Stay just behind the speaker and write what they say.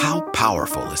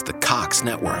powerful is the Cox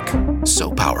network.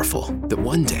 So powerful that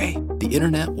one day, the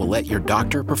internet will let your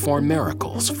doctor perform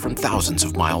miracles from thousands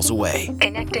of miles away.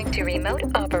 Connecting to remote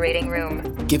operating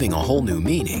room. Giving a whole new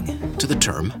meaning to the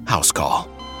term house call.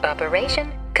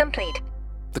 Operation complete.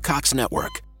 The Cox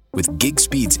network. With gig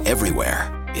speeds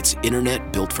everywhere. It's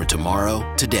internet built for tomorrow,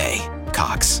 today.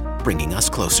 Cox, bringing us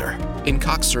closer. In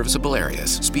Cox serviceable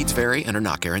areas, speeds vary and are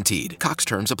not guaranteed. Cox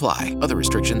terms apply. Other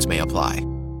restrictions may apply.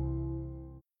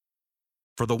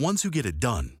 For the ones who get it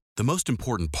done, the most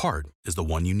important part is the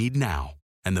one you need now.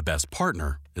 And the best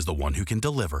partner is the one who can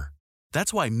deliver.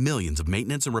 That's why millions of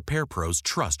maintenance and repair pros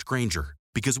trust Grainger.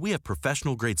 Because we have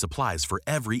professional-grade supplies for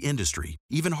every industry,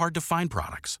 even hard-to-find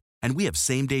products. And we have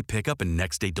same-day pickup and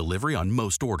next-day delivery on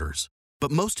most orders.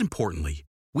 But most importantly,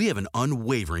 we have an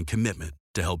unwavering commitment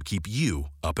to help keep you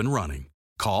up and running.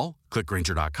 Call, click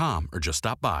Grainger.com, or just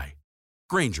stop by.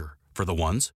 Grainger, for the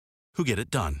ones who get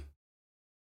it done.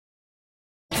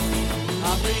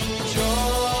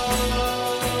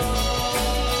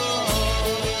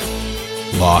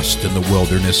 Lost in the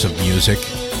wilderness of music?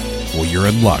 Well, you're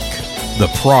in luck. The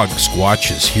Prog Squatch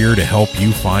is here to help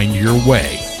you find your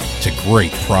way to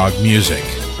great prog music.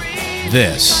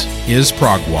 This is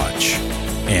Prog Watch,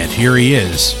 and here he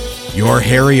is, your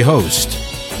hairy host,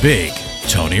 Big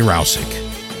Tony Rousick.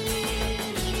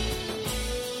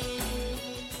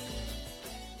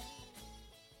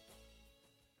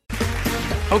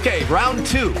 Okay, round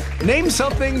two. Name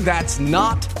something that's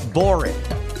not boring.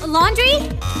 A laundry?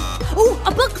 Ooh,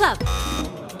 a book club.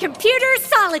 Computer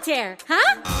solitaire,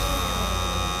 huh?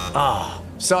 Ah,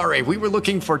 sorry, we were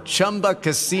looking for Chumba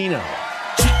Casino.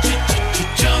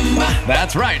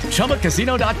 That's right,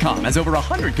 ChumbaCasino.com has over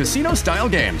 100 casino-style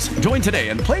games. Join today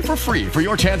and play for free for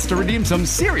your chance to redeem some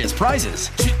serious prizes.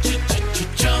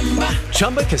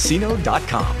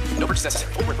 ChumbaCasino.com. No purchase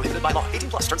necessary. Void where prohibited by law. 18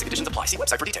 plus. Terms and conditions apply. See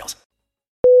website for details.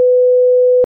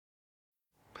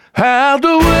 How the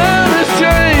world has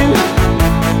changed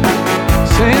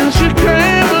since you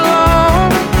came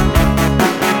along.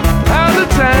 How the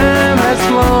time has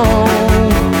flown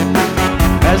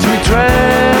as we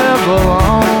travel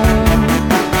on.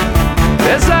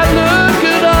 As I look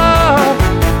at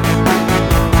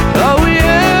all we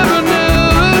ever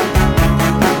knew,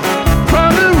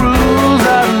 from the rules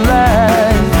of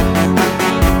life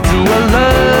to a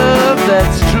love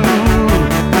that's true.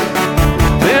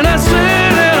 Then I sit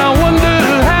and I wonder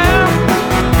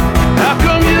how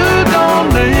come you don't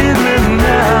leave me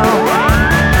now?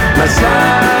 My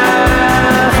sci-fi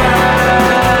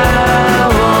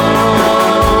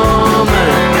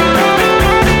woman.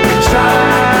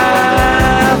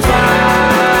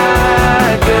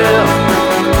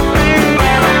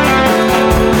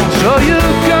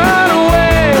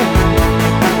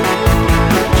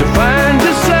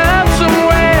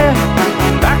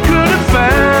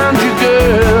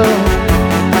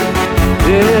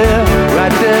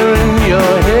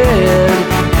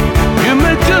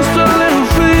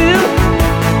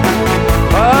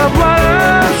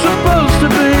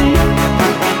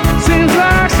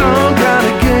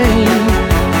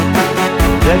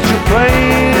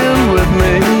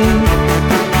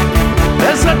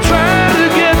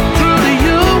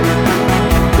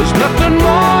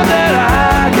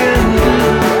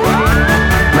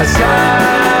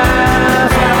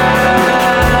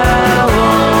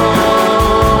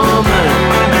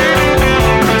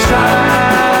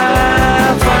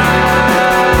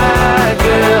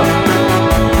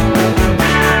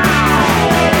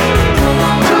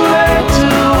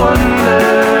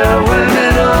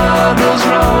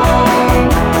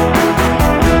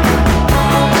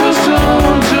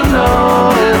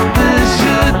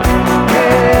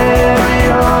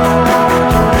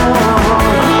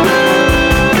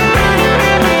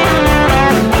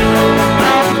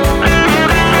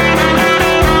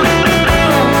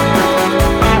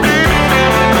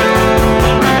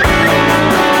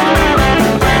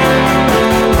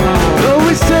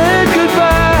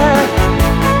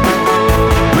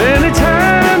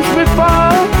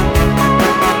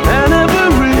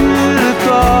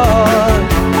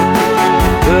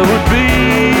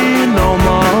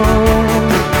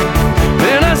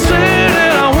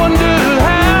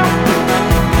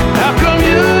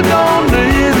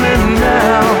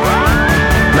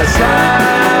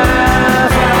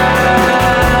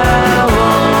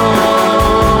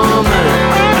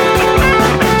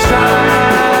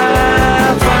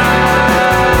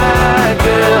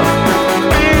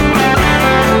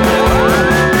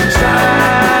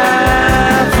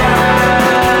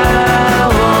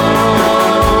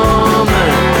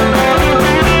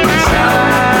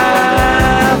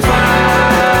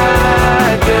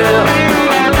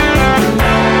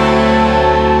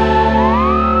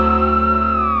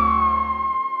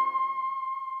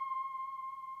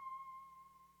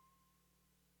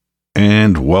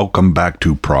 And welcome back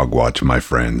to Prog Watch, my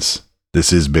friends.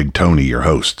 This is Big Tony, your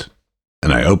host.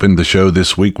 And I opened the show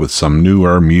this week with some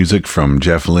newer music from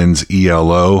Jeff Lynne's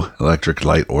ELO, Electric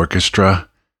Light Orchestra.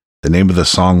 The name of the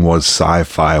song was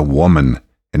Sci-Fi Woman,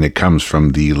 and it comes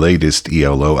from the latest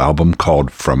ELO album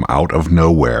called From Out of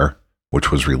Nowhere,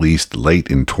 which was released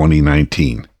late in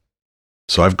 2019.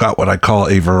 So I've got what I call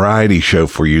a variety show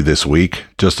for you this week.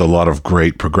 Just a lot of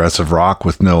great progressive rock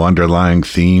with no underlying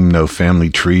theme, no family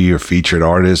tree or featured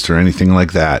artist or anything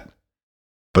like that.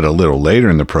 But a little later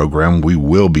in the program, we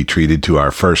will be treated to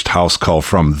our first house call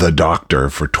from The Doctor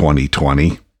for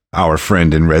 2020. Our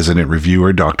friend and resident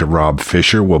reviewer, Dr. Rob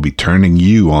Fisher, will be turning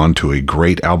you on to a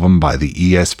great album by the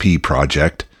ESP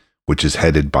Project, which is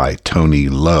headed by Tony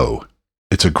Lowe.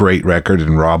 It's a great record,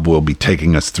 and Rob will be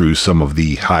taking us through some of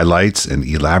the highlights and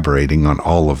elaborating on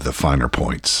all of the finer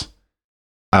points.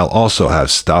 I'll also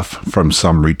have stuff from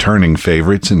some returning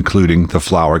favorites, including the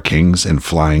Flower Kings and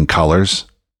Flying Colors,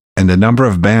 and a number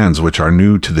of bands which are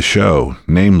new to the show,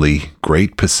 namely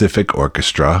Great Pacific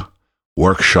Orchestra,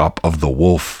 Workshop of the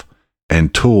Wolf,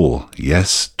 and Tool.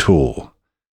 Yes, Tool.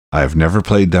 I have never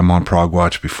played them on Prog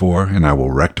Watch before, and I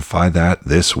will rectify that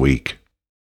this week.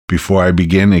 Before I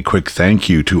begin, a quick thank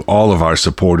you to all of our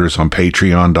supporters on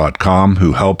Patreon.com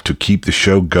who help to keep the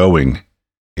show going.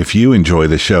 If you enjoy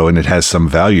the show and it has some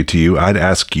value to you, I'd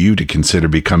ask you to consider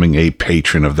becoming a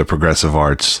patron of the Progressive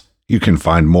Arts. You can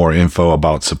find more info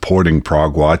about supporting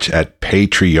Prog Watch at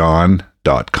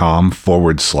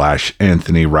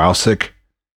patreon.com/Anthony Rousick.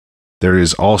 There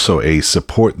is also a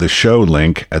support the show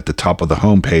link at the top of the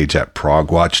homepage at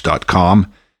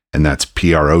progwatch.com. And that's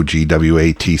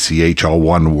PROGWATCH, all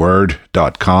one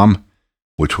word.com,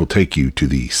 which will take you to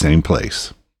the same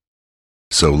place.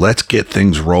 So let's get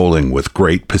things rolling with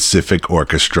Great Pacific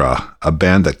Orchestra, a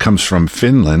band that comes from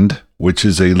Finland, which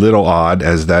is a little odd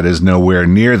as that is nowhere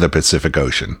near the Pacific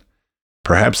Ocean.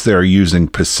 Perhaps they are using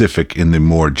Pacific in the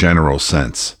more general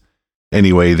sense.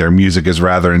 Anyway, their music is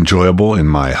rather enjoyable in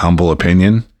my humble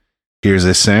opinion. Here's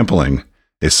a sampling.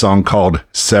 A song called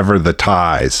Sever the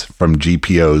Ties from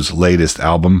GPO's latest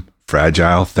album,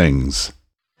 Fragile Things.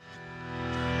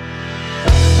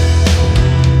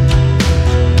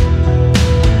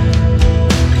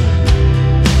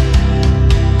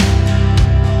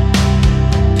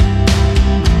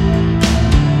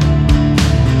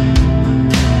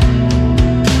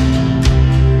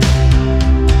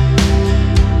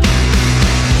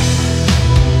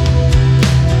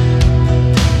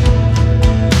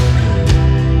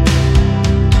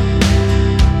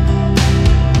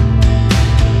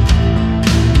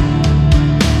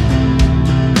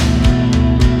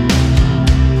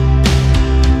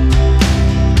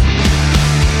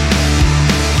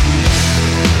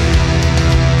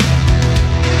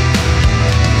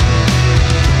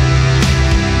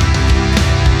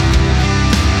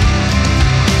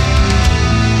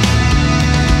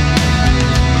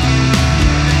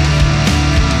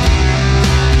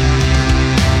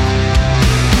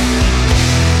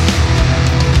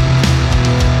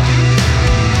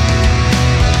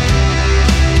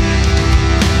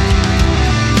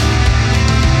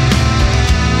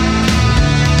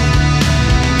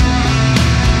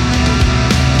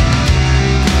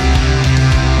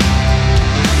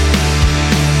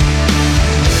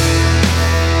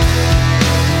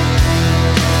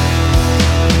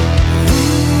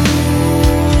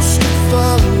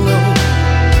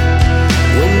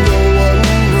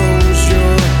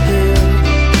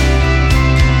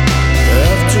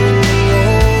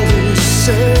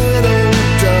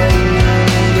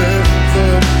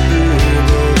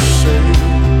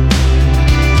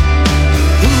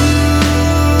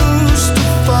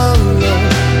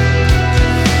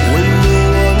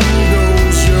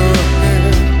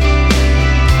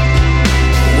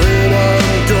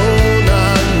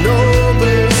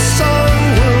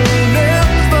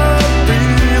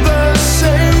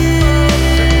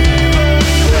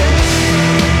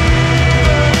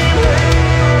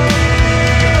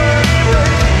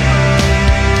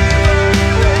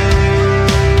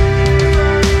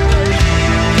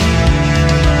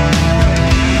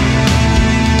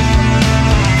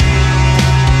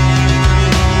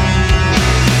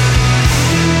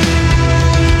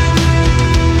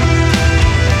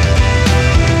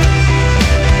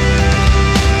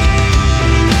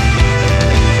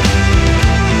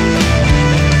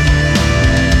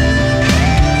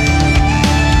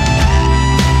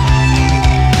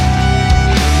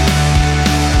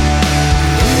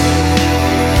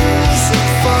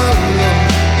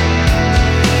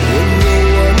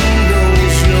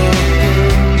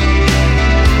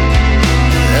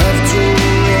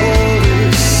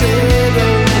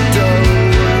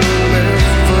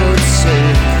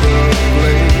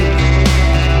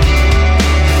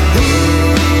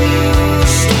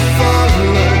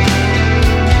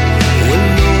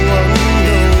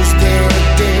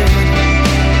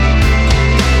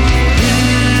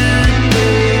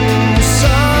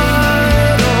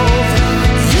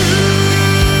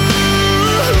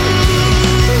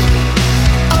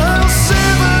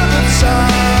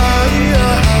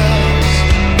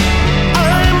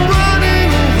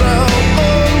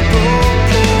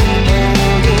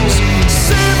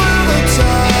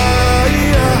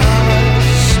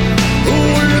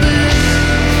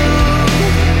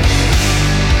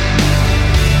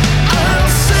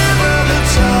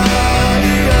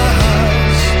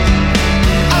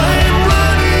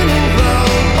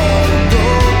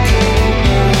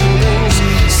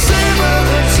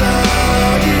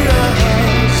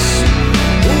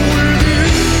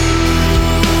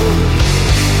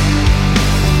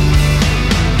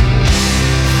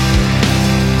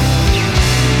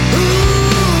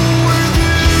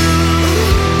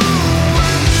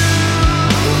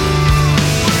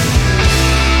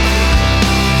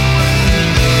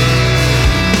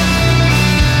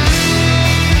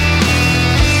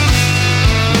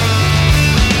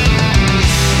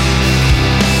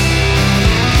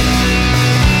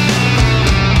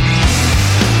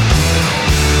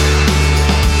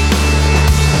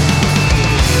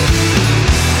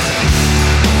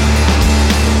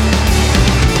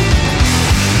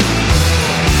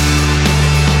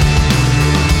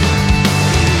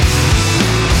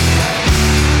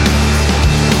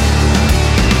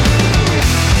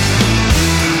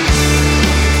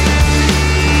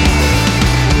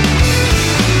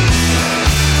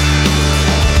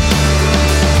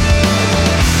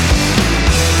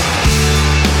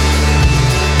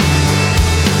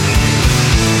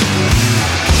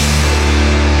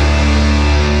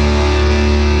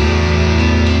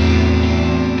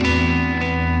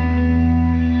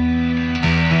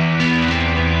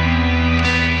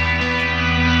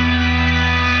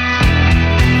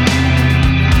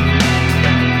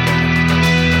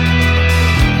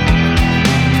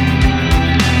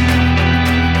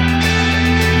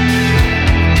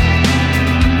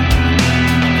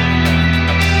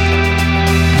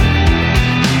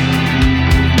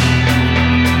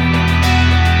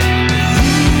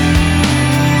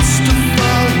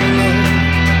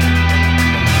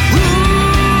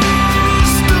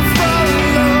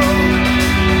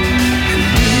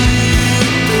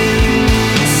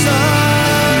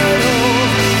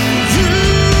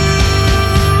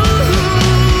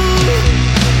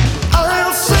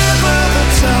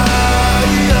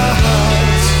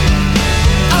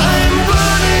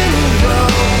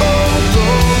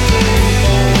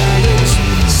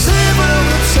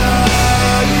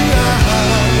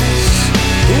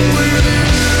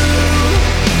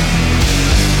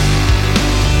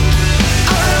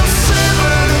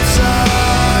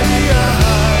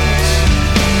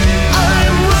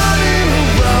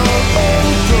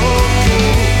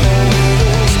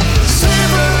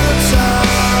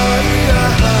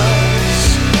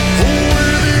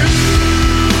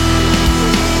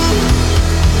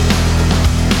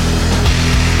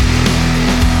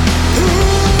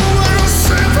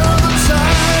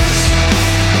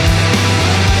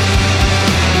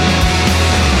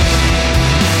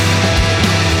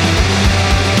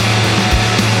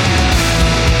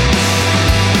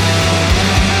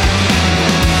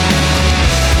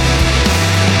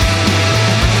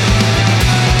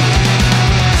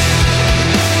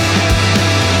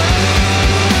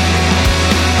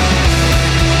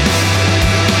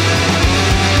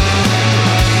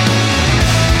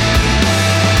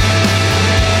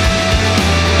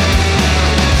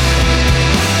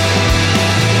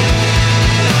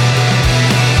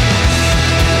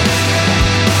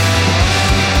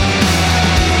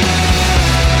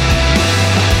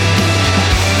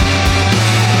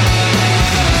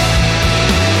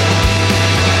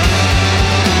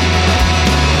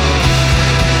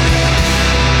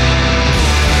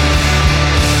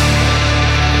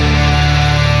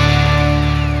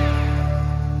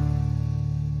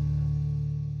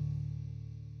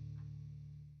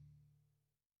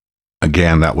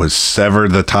 Again, that was Sever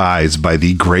the Ties by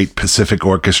the Great Pacific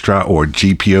Orchestra, or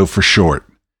GPO for short.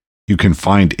 You can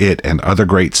find it and other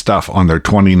great stuff on their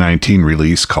 2019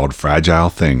 release called Fragile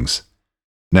Things.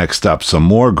 Next up, some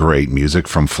more great music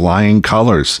from Flying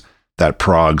Colors, that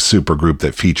prog supergroup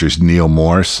that features Neil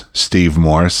Morris, Steve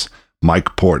Morris,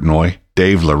 Mike Portnoy,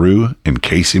 Dave LaRue, and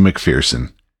Casey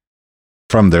McPherson.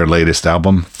 From their latest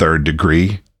album, Third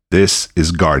Degree, this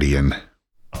is Guardian.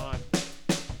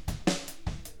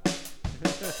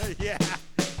 Yeah,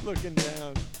 looking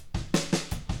down.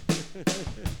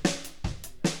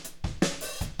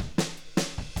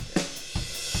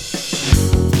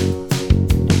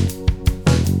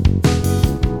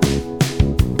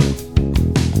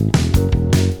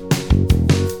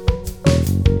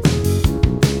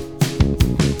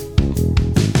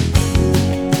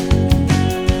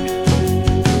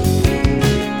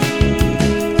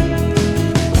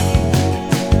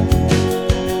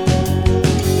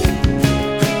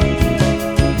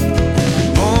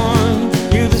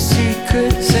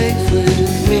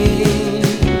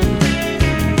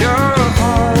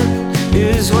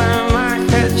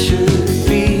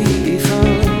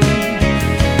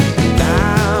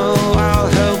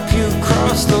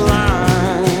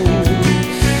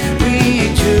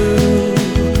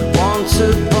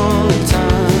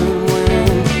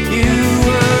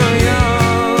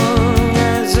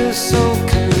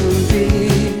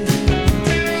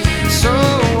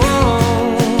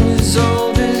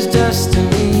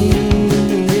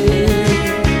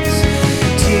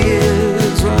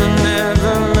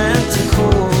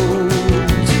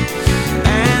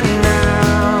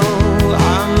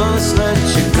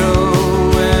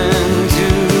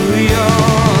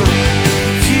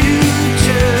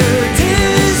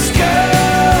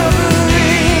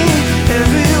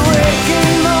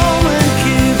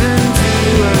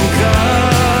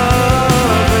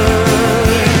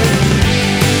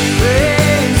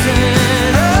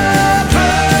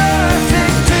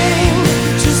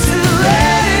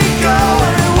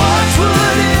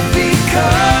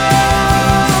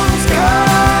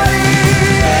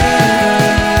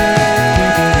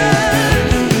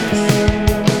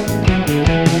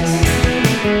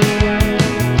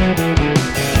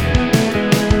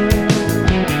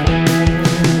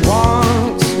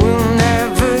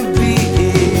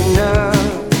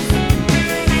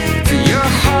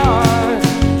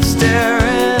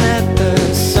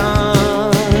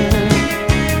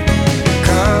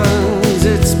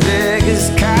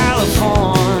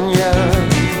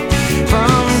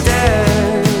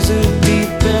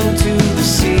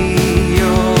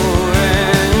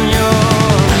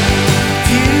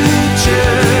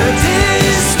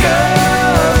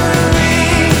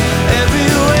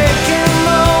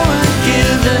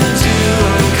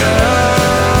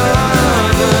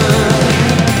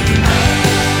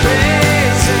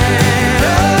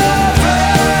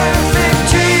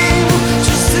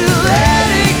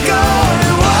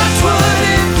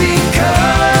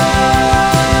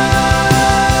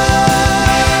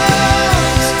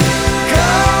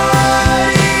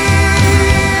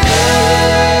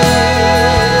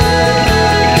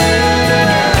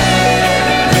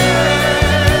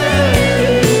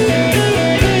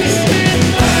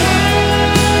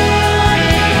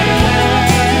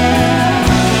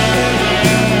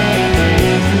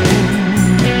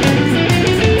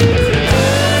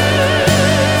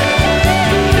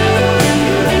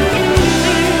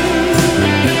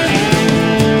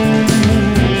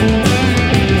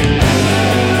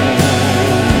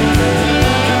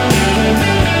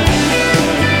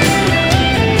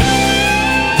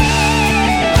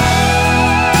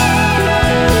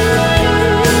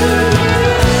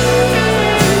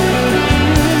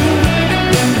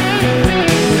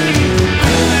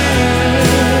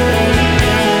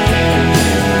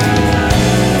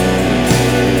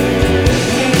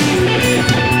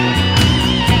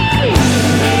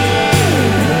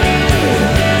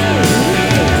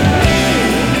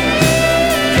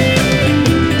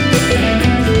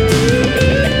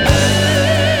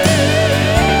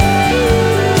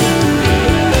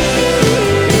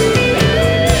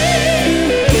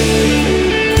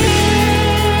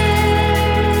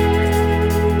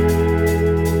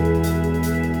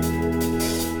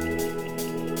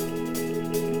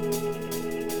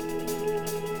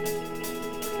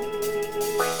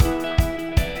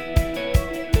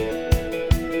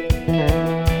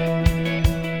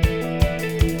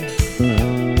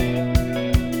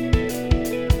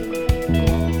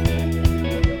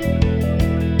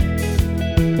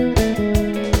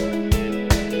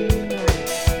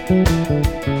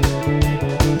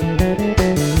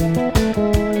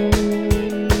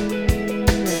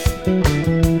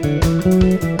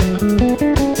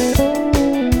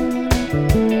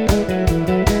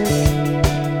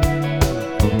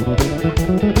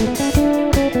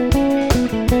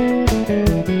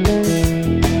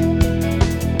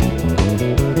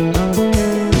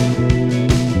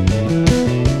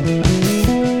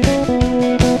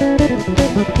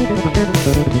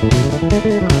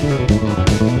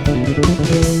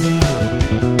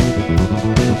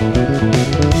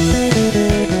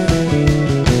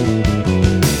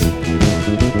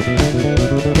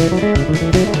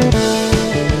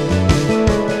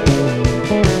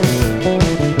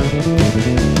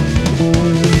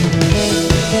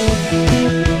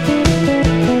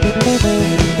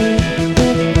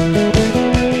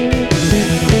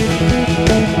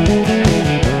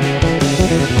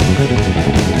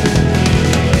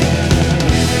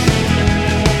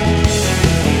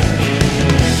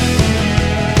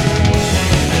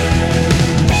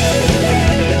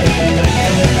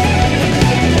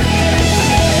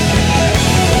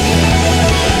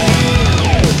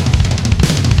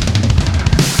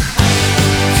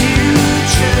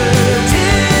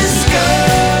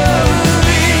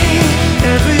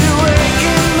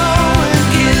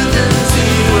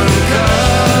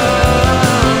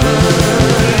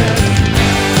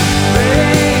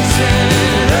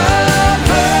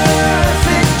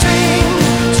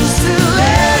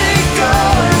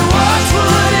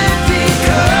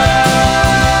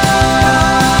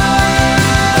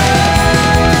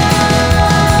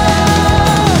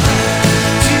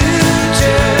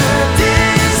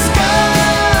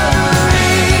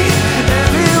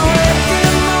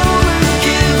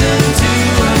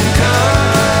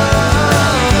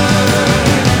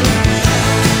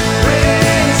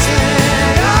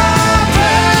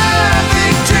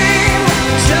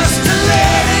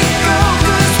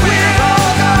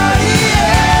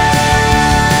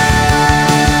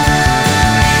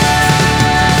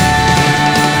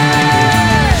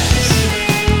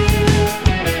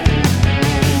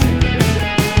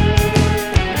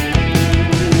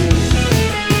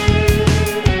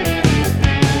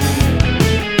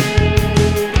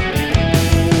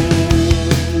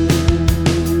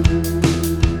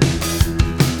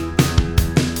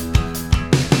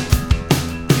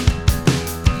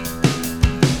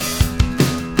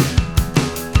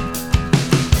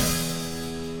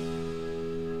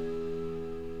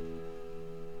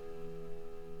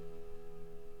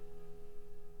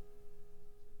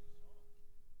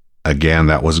 Again,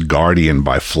 that was Guardian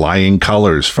by Flying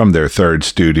Colors from their third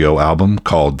studio album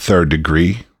called Third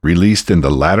Degree, released in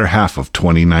the latter half of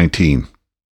 2019.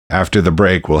 After the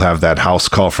break, we'll have that house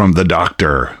call from The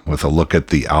Doctor with a look at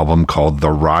the album called The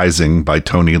Rising by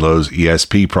Tony Lowe's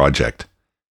ESP project.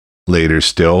 Later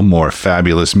still, more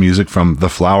fabulous music from The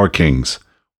Flower Kings,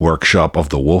 Workshop of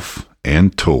the Wolf,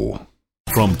 and Tool.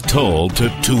 From Tull to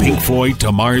Tool, Pink Floyd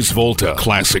to Mars Volta,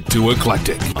 classic to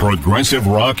eclectic, progressive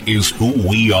rock is who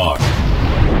we are.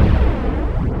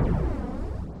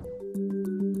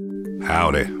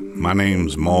 Howdy, my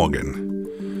name's Morgan,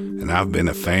 and I've been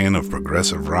a fan of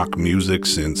progressive rock music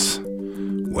since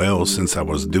I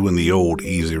was doing the old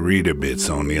Easy Reader bits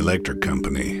on the Electric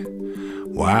Company.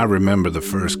 Why, I remember the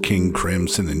first King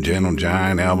Crimson and Gentle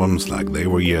Giant albums like they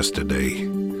were yesterday.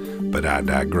 But I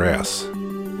digress.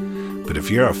 But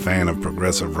if you're a fan of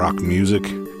progressive rock music,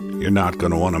 you're not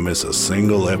going to want to miss a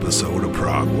single episode of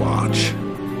Prog Watch.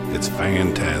 It's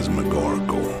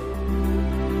phantasmagorical.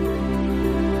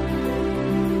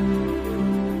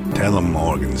 Tell 'em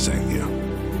Morgan sent you.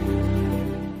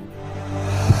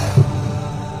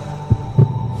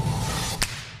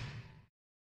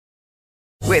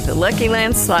 With the Lucky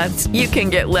Land Slots, you can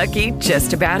get lucky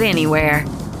just about anywhere.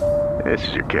 This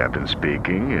is your captain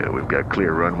speaking. We've got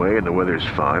clear runway and the weather's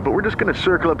fine, but we're just going to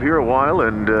circle up here a while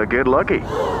and get lucky.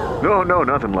 No,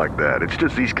 nothing like that. It's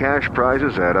just these cash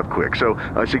prizes add up quick. So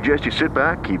I suggest you sit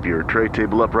back, keep your tray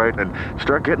table upright, and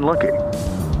start getting lucky.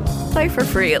 Play for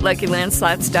free at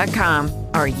LuckyLandSlots.com.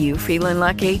 Are you feeling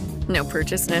lucky? No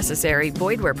purchase necessary.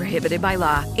 Void where prohibited by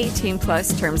law. 18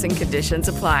 plus terms and conditions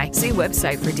apply. See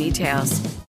website for details.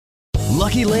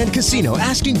 Lucky Land Casino,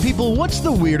 asking people, what's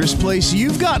the weirdest place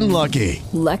you've gotten lucky?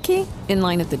 Lucky? In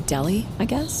line at the deli, I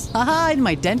guess? Aha, in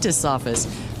my dentist's office.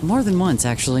 More than once,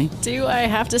 actually. Do I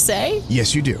have to say?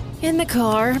 Yes, you do. In the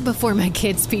car before my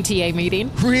kids' PTA meeting.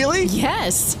 Really?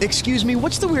 Yes. Excuse me,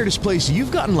 what's the weirdest place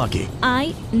you've gotten lucky?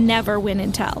 I never win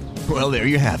and tell. Well, there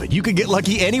you have it. You can get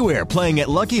lucky anywhere, playing at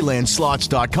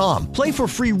LuckyLandSlots.com. Play for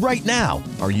free right now.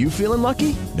 Are you feeling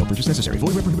lucky? No purchase necessary.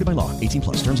 Void where prohibited by law. 18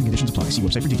 plus. Terms and conditions apply. See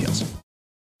website for details.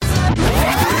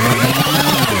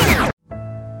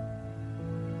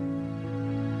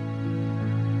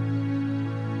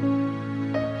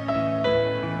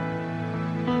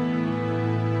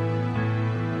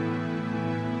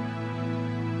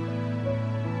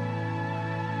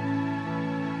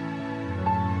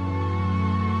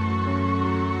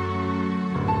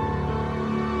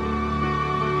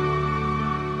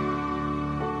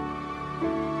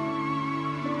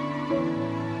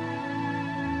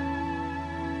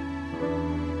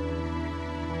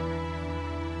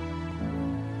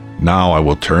 Now I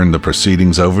will turn the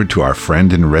proceedings over to our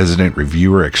friend and resident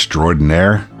reviewer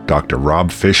extraordinaire, Dr.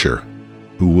 Rob Fisher,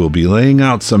 who will be laying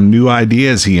out some new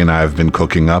ideas he and I have been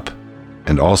cooking up,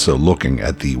 and also looking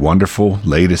at the wonderful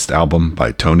latest album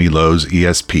by Tony Lowe's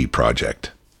ESP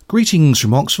project. Greetings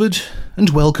from Oxford,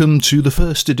 and welcome to the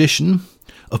first edition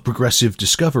of Progressive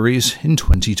Discoveries in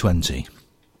 2020.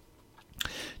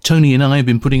 Tony and I have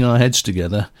been putting our heads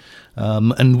together,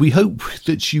 and we hope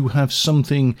that you have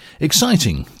something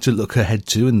exciting to look ahead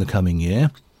to in the coming year.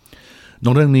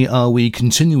 Not only are we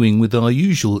continuing with our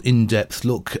usual in-depth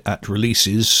look at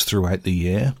releases throughout the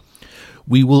year,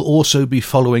 we will also be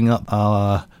following up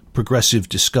our Progressive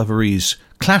Discoveries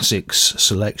Classics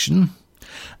selection,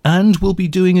 and we'll be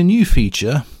doing a new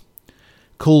feature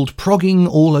called Progging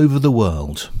All Over the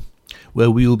World,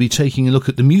 where we will be taking a look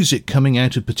at the music coming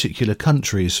out of particular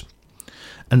countries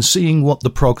and seeing what the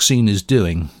prog scene is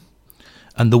doing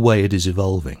and the way it is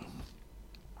evolving.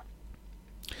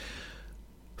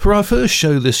 For our first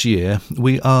show this year,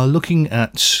 we are looking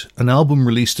at an album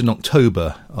released in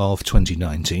October of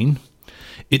 2019.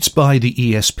 It's by the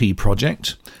ESP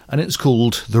project, and it's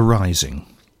called The Rising.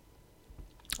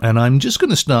 And I'm just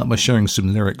going to start by showing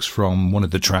some lyrics from one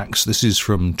of the tracks. This is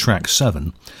from track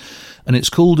 7, and it's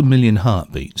called A Million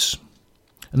Heartbeats.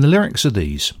 And the lyrics are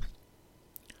these.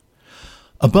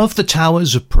 Above the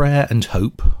towers of prayer and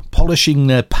hope, polishing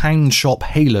their pound shop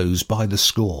halos by the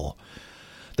score,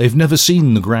 they've never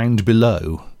seen the ground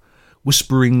below,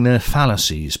 whispering their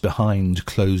fallacies behind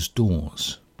closed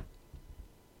doors.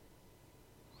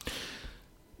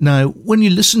 Now, when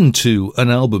you listen to an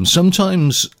album,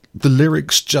 sometimes the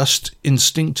lyrics just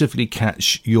instinctively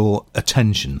catch your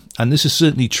attention. And this is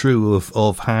certainly true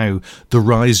of how The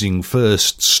Rising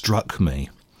first struck me.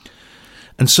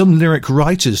 And some lyric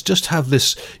writers just have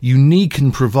this unique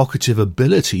and provocative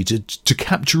ability to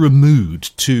capture a mood,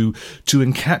 to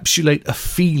encapsulate a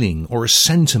feeling or a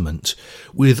sentiment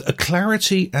with a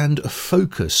clarity and a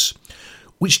focus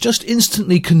which just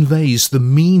instantly conveys the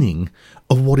meaning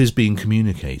of what is being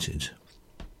communicated.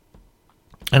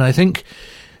 And I think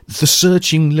the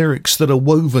searching lyrics that are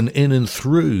woven in and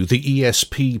through the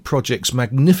ESP project's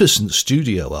magnificent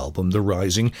studio album, The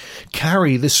Rising,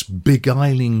 carry this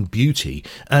beguiling beauty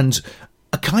and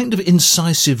a kind of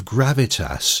incisive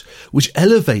gravitas which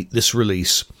elevate this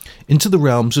release into the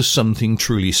realms of something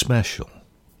truly special.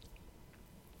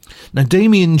 Now,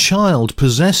 Damien Child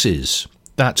possesses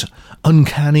that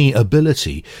uncanny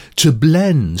ability to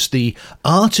blend the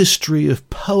artistry of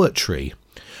poetry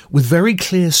with very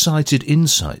clear-sighted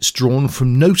insights drawn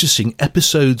from noticing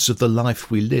episodes of the life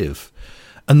we live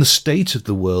and the state of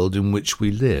the world in which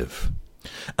we live.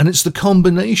 And it's the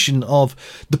combination of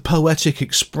the poetic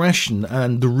expression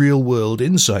and the real-world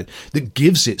insight that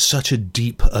gives it such a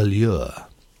deep allure.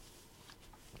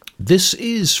 This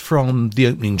is from the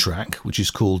opening track, which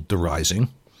is called The Rising.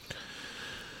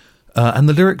 And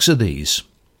the lyrics are these.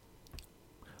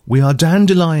 We are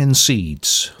dandelion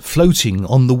seeds floating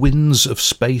on the winds of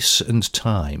space and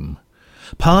time,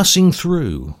 passing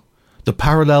through the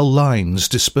parallel lines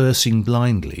dispersing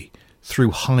blindly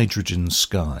through hydrogen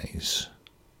skies.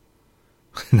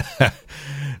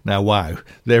 Now, wow,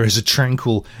 there is a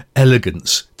tranquil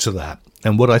elegance to that.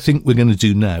 And what I think we're going to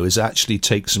do now is actually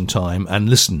take some time and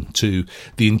listen to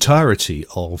the entirety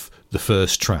of the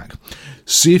first track.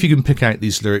 See if you can pick out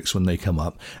these lyrics when they come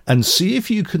up and see if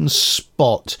you can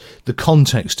spot the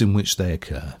context in which they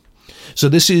occur. So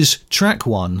this is track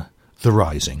 1, The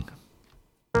Rising.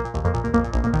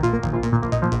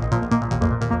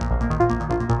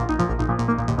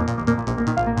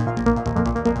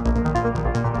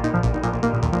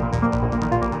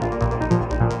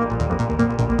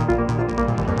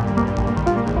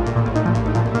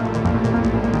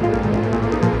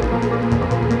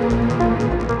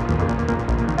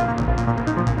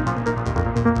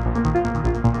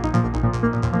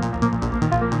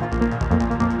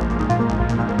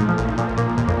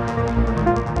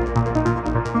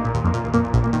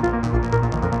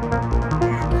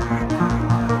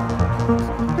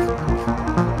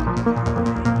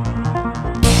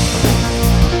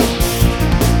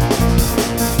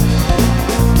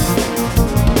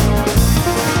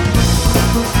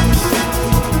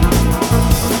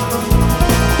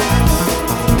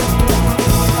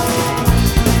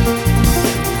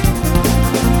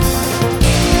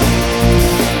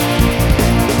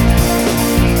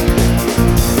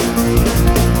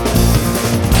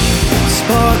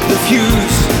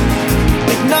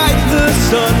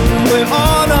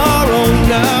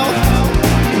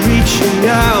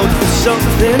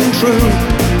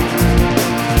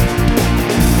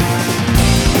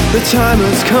 The time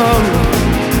has come,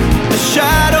 the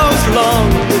shadow's long,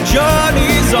 the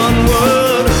journey's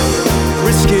onward,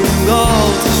 risking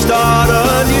all to start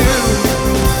anew.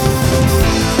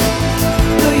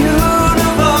 The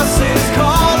universe is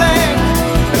calling,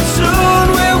 and soon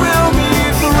we will be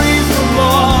free from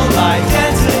all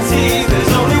identity.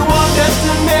 There's only one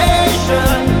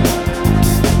destination.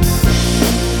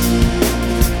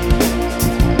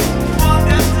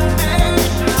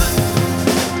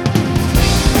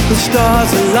 The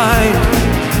stars align,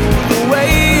 the way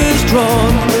is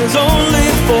drawn, there's only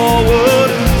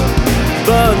forward.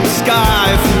 Burn the sky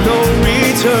for no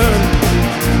return.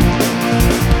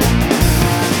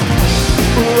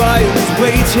 Orion's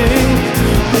waiting,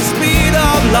 the speed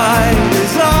of light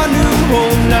is our new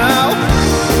home now.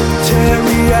 Tear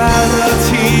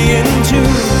reality in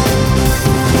two.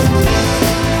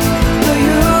 The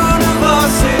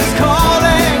universe is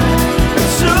calling, and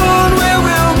soon we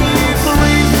will be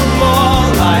free from all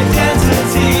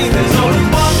identity. There's only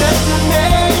one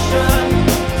destination.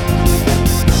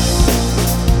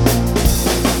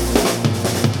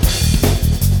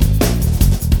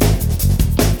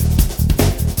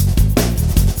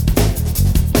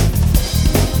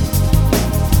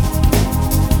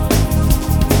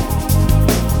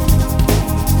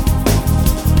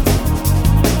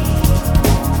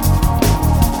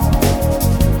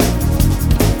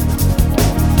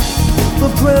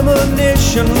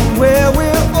 Premonition where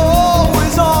we're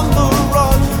always on the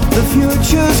run. The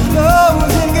future's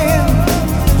closing in.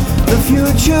 The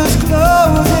future's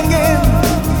closing in.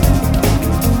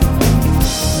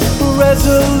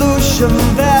 Resolution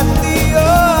that the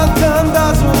earth turned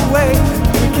us away.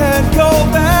 We can't go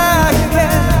back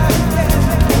again.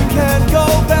 We can't go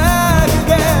back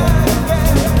again.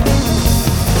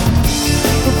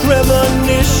 The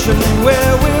premonition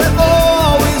where we're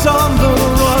always on the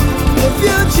run. The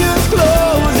future's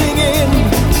closing in.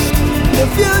 The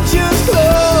future's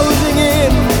closing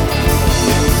in.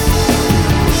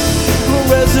 A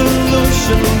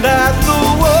resolution that the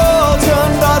world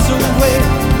turned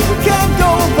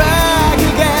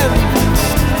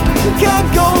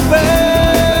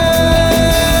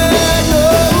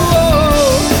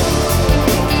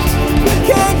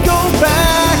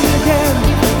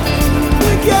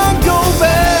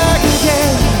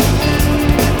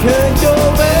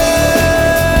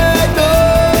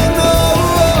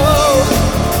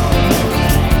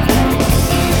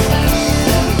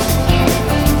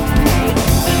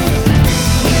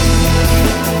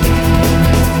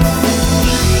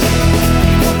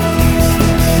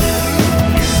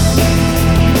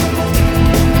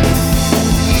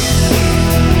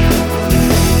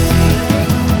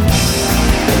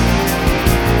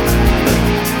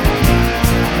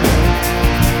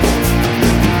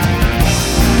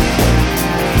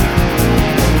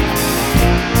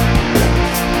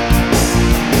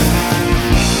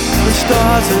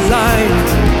line.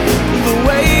 The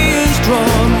way is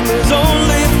drawn, there's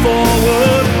only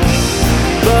forward.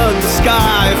 Burn the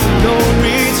sky for no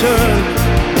return.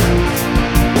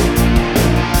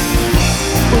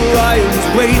 Orion's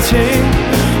waiting.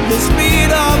 The speed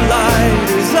of light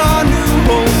is our new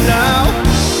home now.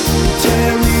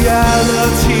 Tear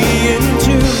reality in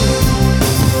two.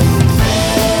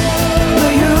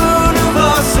 The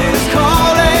universe is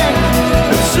calling,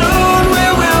 and soon we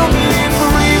will be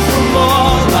free from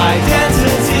all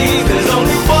identity. There's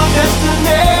only one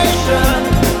destination.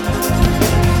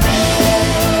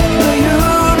 The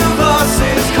universe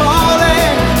is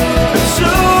calling, and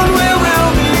soon we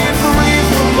will be free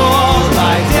from all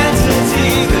identity.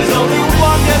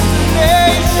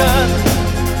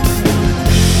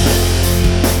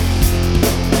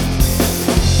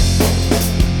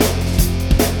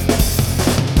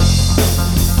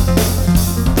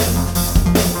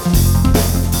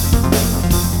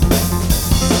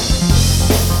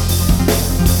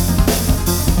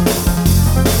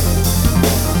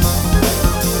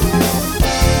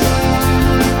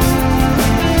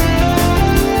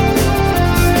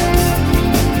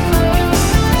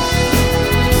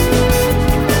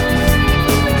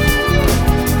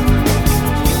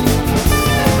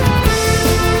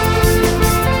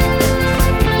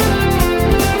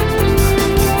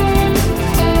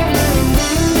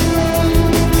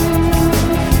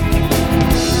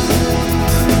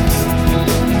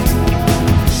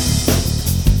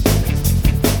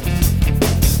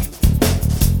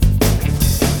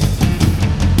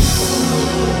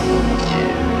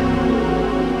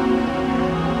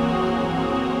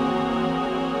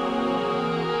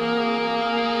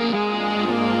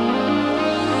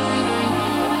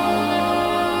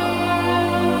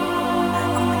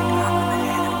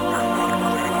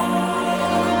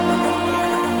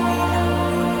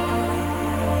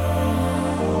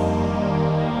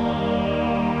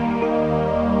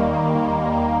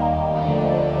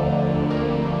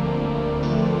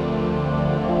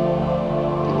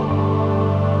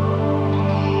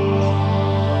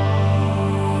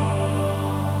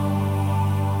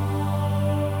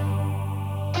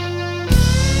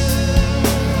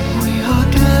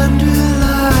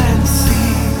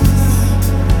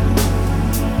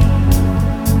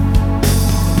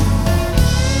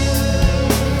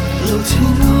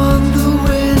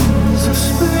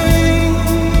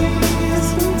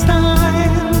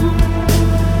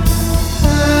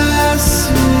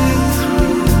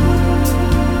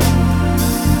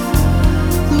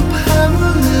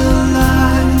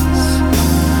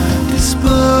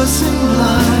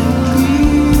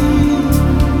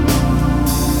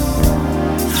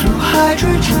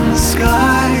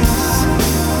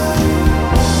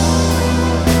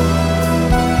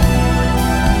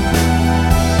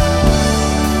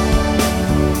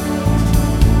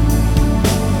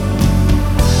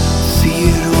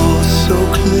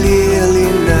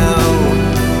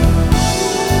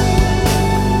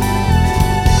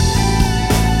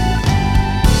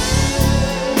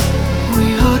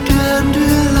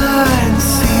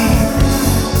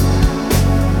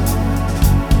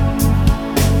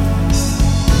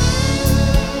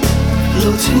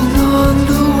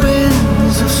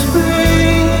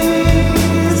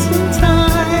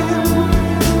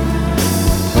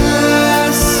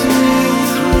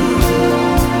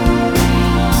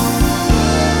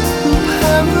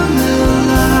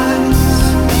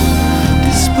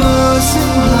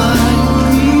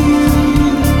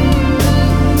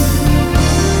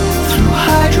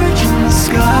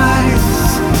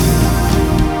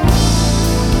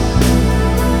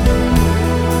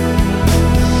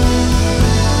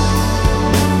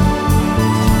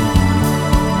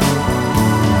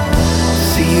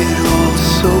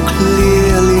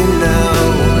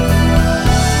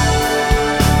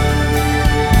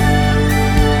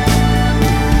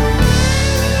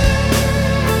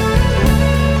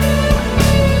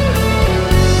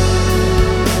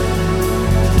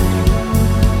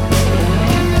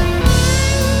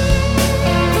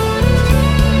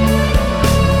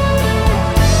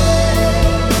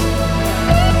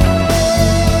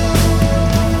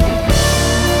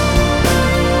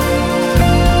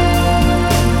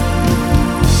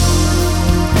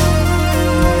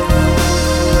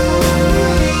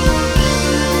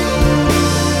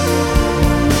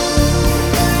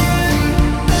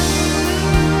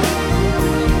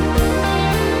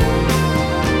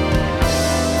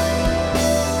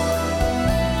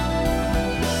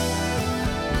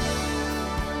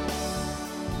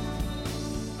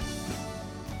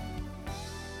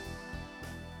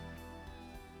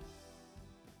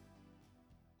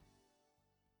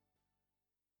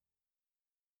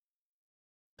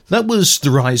 That was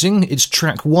The Rising. It's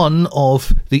track 1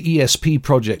 of the ESP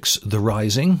project's The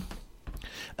Rising.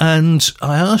 And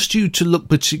I asked you to look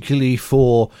particularly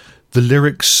for the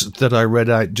lyrics that I read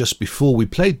out just before we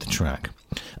played the track,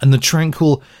 and the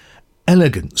tranquil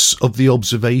elegance of the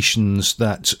observations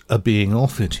that are being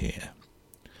offered here.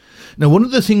 Now, one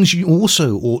of the things you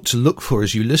also ought to look for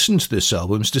as you listen to this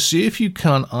album is to see if you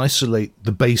can isolate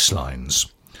the bass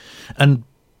lines. And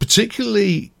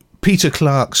particularly Peter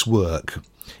Clark's work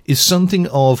is something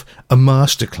of a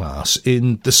masterclass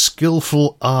in the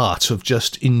skillful art of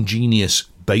just ingenious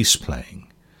bass playing.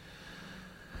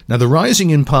 Now, The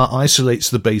Rising in part isolates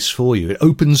the bass for you. It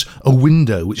opens a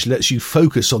window which lets you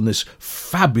focus on this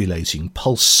fabulating,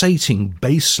 pulsating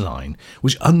bass line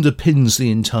which underpins the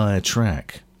entire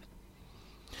track.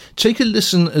 Take a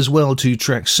listen as well to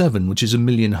track 7, which is A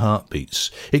Million Heartbeats.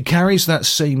 It carries that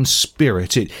same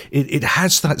spirit. It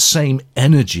has that same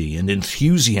energy and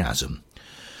enthusiasm.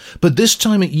 But this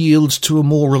time it yields to a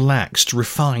more relaxed,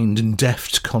 refined and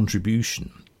deft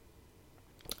contribution.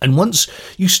 And once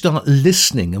you start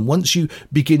listening, and once you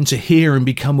begin to hear and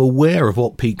become aware of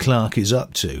what Pete Clark is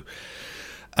up to,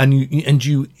 and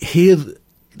you hear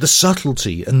the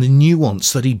subtlety and the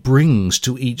nuance that he brings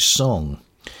to each song,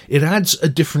 it adds a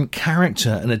different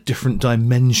character and a different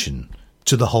dimension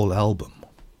to the whole album.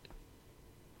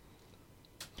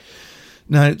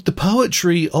 Now, the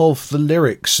poetry of the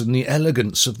lyrics and the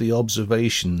elegance of the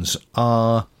observations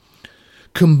are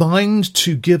combined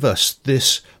to give us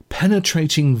this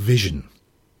penetrating vision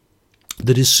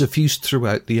that is suffused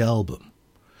throughout the album,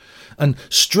 and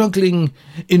struggling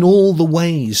in all the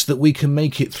ways that we can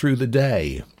make it through the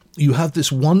day. You have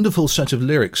this wonderful set of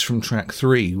lyrics from track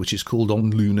 3, which is called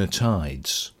On Lunar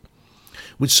Tides,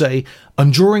 which say,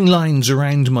 I'm drawing lines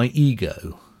around my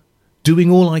ego,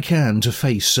 doing all I can to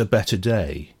face a better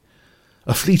day.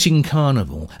 A fleeting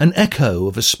carnival, an echo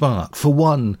of a spark for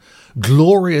one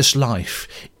glorious life.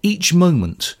 Each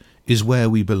moment is where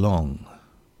we belong.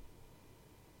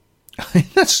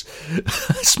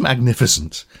 That's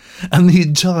magnificent. And the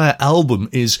entire album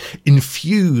is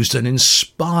infused and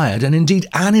inspired and indeed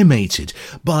animated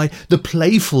by the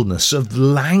playfulness of the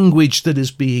language that is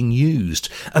being used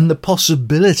and the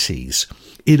possibilities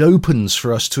it opens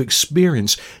for us to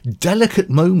experience delicate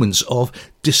moments of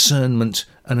discernment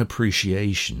and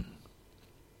appreciation.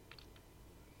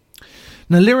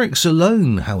 Now, lyrics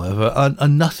alone, however, are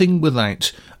nothing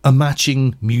without a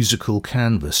matching musical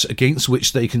canvas against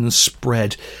which they can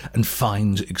spread and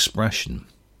find expression.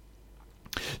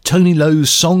 Tony Lowe's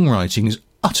songwriting is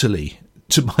utterly,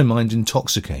 to my mind,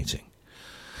 intoxicating.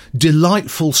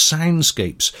 Delightful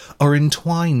soundscapes are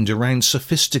entwined around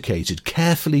sophisticated,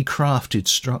 carefully crafted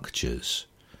structures.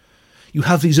 You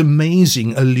have these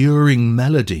amazing, alluring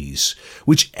melodies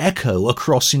which echo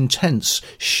across intense,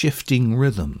 shifting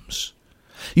rhythms.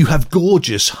 You have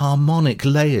gorgeous harmonic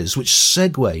layers which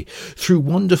segue through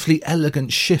wonderfully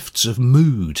elegant shifts of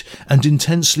mood and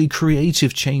intensely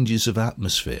creative changes of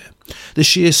atmosphere. The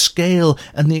sheer scale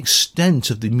and the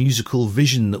extent of the musical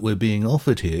vision that we're being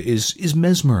offered here is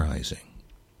mesmerising.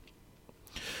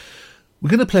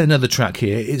 We're going to play another track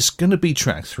here. It's going to be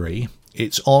track 3.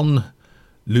 It's On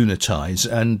Lunar Tides,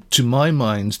 and to my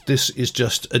mind, this is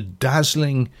just a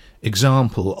dazzling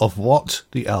example of what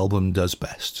the album does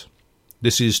best.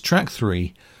 This is track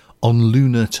 3, On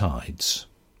Lunar Tides.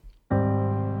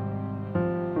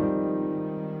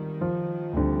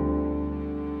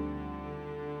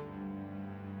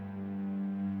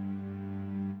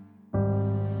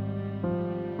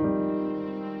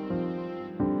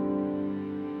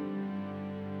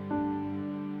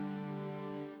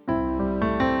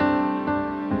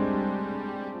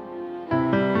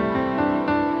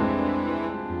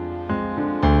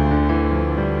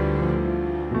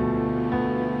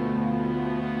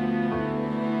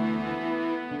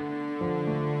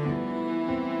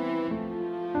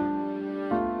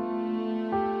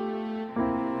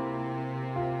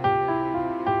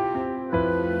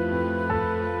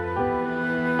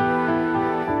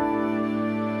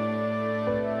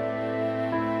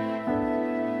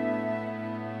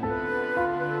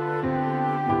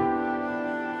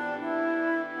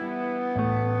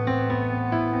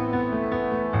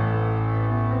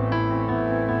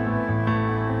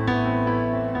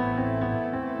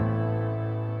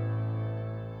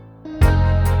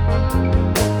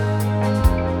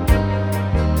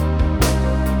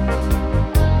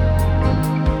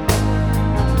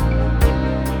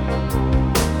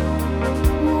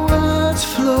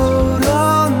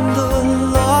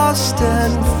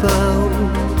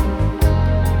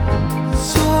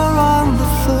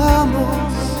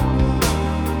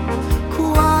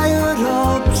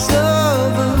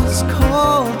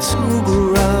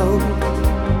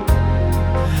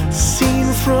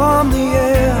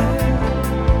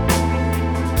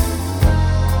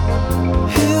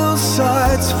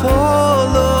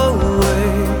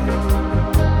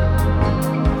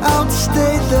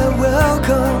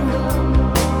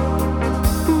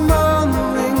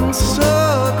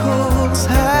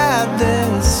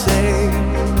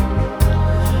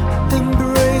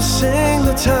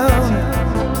 town.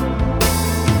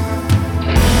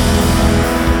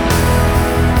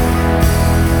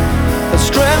 A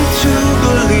strength to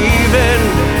believe in.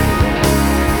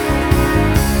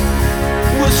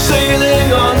 We're sailing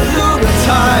on lunar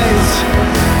tides.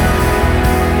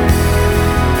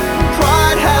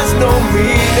 Pride has no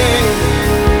meaning.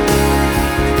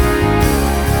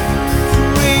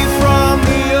 Free from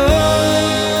the earth,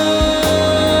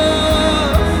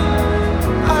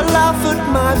 I laugh at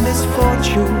my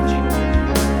misfortune.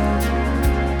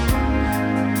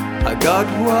 I got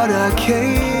what I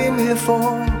came here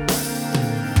for.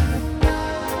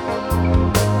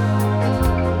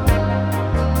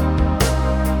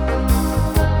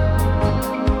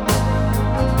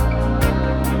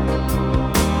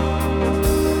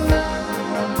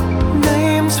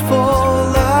 Names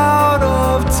fall out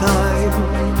of time.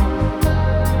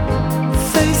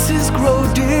 Faces grow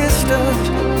distant.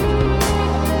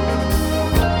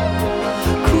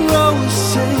 Crows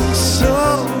sing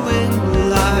sowing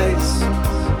lies.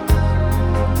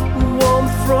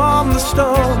 Warmth from the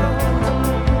storm.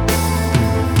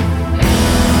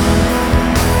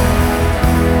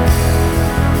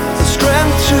 The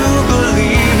strength to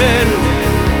believe in.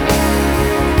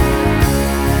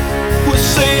 We're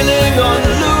sailing on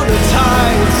lunar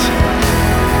tides.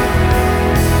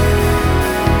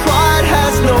 Pride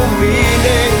has no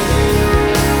meaning.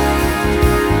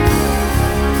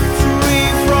 Free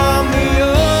from the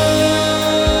earth,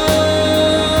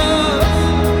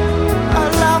 I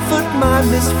laugh at my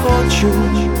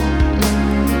misfortune.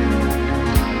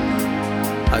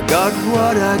 I got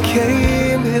what I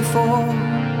came here for.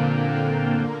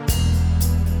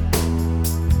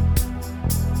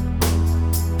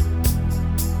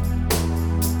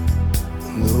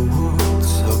 The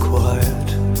woods are quiet.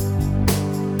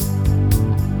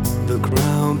 The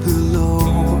ground below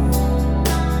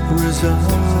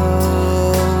resolves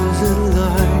in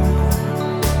line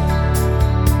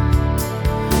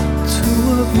to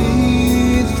a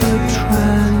beat that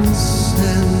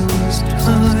transcends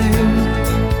time,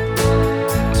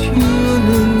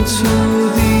 tuning to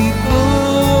the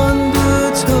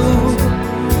undertow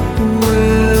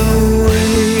where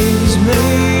waves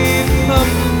make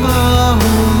up our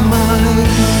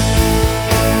minds.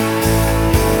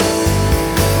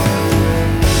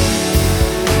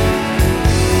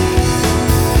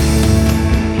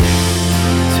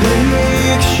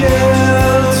 Take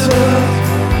shelter,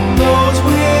 those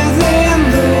within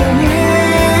the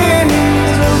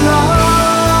winds arise.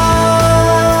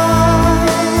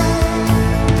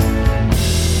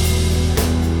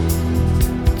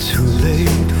 Too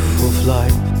late for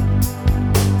flight.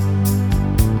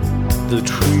 The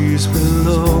trees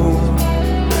below,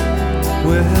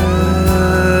 where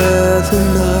the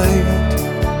night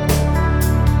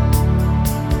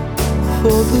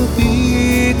for the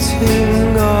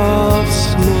beating of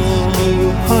small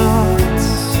hearts,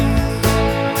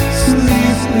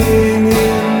 sleeping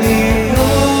in the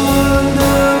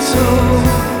undertow,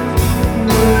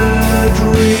 where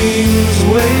dreams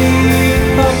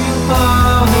wake up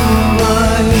our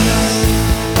minds.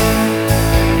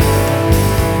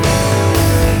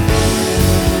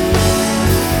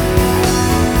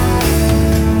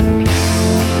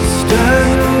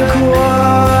 Stand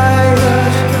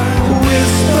quiet,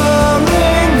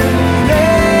 whispering the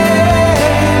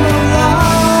name of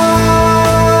light.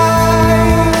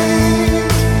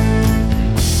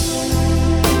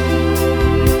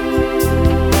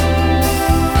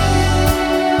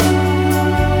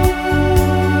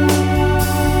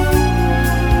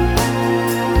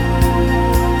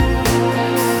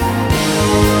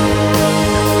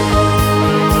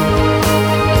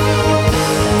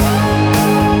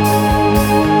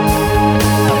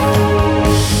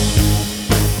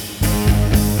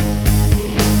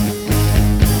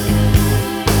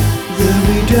 Then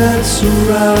we dance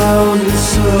around in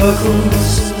circles,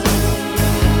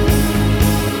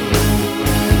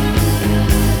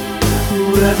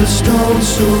 where the stones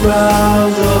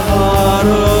surround the heart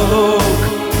of oak,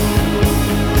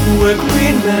 where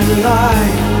green men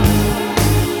lie,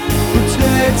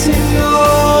 protecting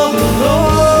all the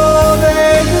Lord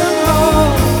they can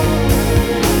hold.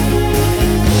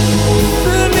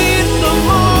 Beneath the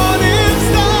morning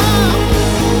star,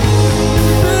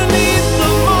 beneath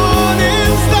the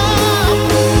morning star,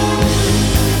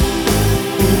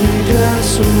 we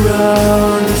dance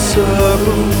around in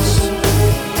circles,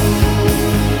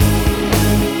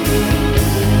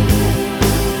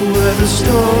 where the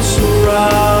stones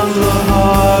surround the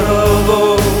heart of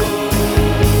oak,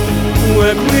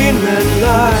 where green men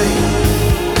lie,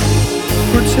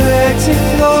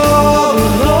 protecting all the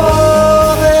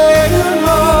love they can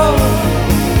hold.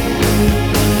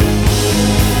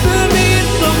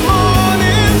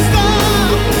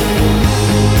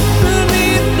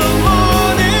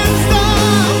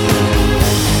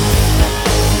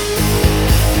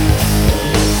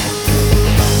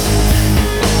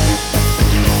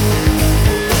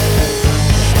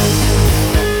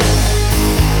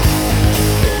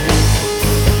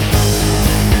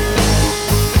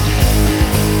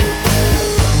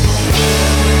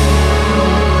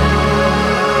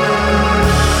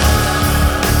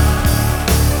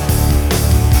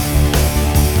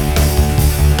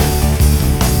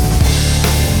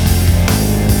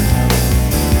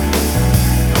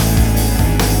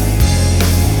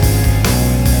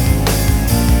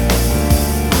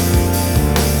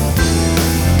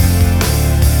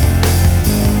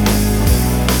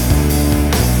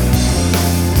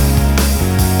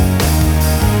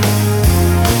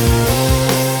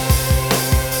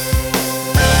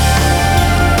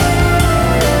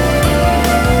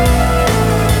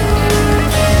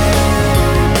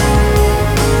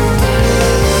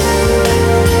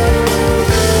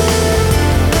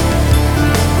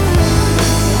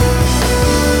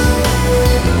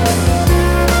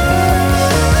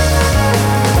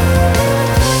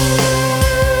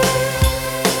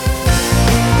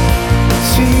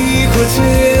 Secrets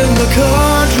in the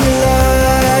country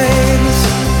lines,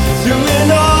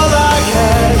 doing all I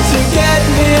can to get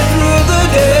me through the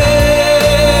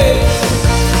day.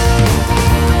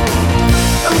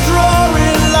 I'm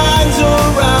drawing lines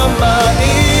around my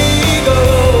ego,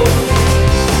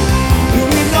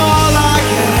 doing all I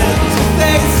can to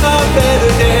face a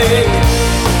better day.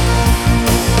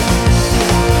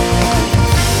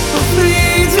 The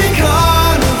fleeting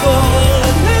carnival,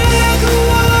 an echo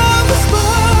of a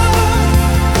spark.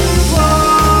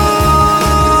 One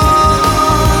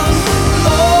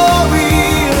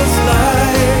glorious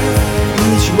life,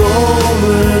 each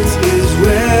moment is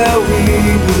where we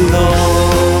belong.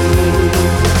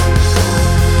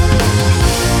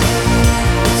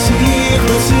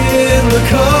 Secrets in the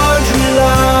country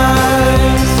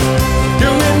lines,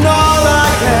 doing all I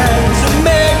can to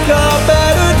make a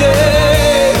better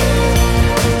day.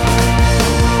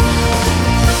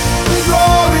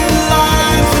 Drawing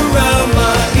lines around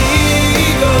my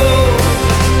ego,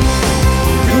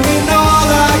 doing all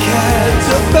I can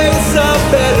to face a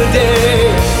better day.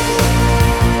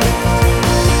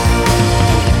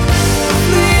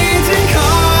 Fleeting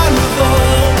carnival,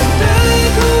 an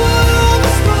echo of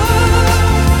a spark.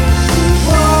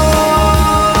 One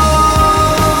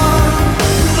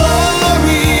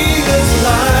glorious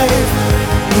life,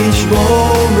 each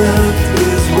moment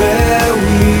is where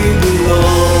we belong.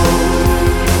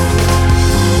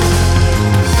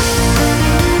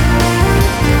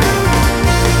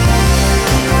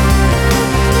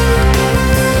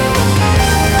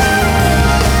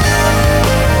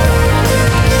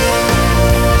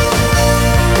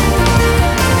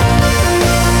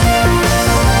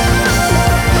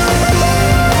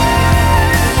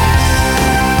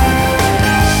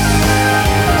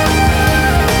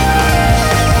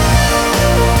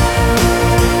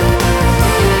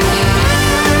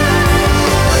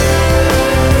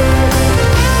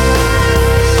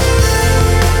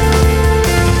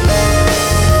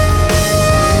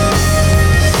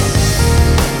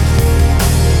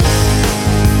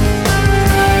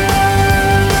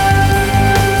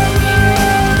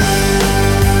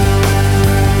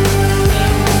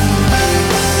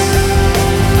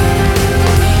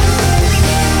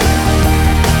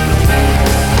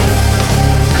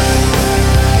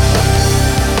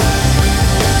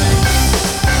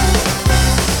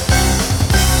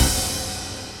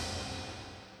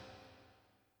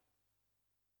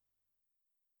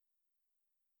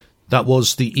 That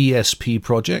was the ESP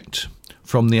project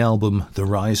from the album The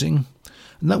Rising,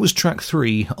 and that was track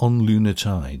 3 on Lunar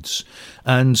Tides.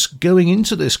 And going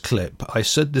into this clip, I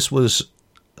said this was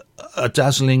a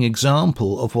dazzling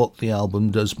example of what the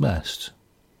album does best.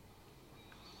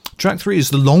 Track 3 is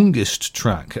the longest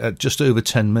track at just over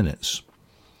 10 minutes.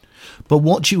 But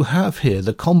what you have here,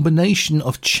 the combination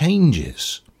of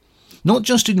changes, not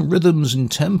just in rhythms and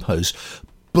tempos,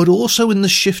 but also in the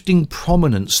shifting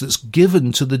prominence that's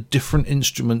given to the different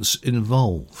instruments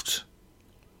involved.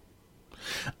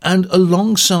 And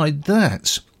alongside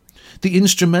that, the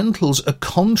instrumentals are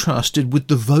contrasted with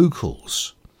the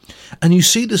vocals. And you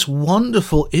see this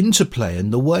wonderful interplay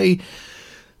in the way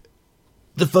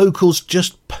the vocals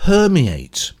just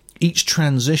permeate each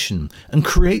transition and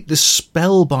create this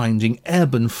spellbinding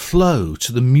ebb and flow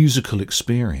to the musical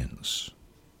experience.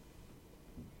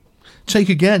 Take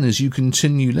again as you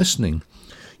continue listening.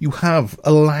 You have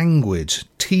a languid,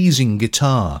 teasing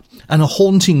guitar and a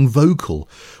haunting vocal,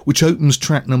 which opens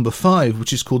track number 5,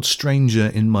 which is called Stranger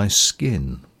in My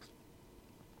Skin.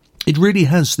 It really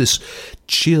has this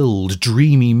chilled,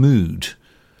 dreamy mood,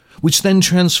 which then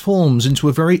transforms into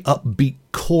a very upbeat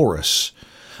chorus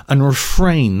and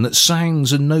refrain that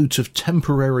sounds a note of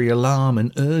temporary alarm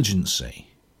and urgency,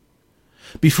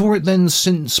 before it then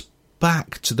sinks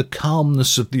back to the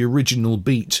calmness of the original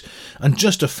beat and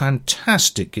just a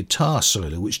fantastic guitar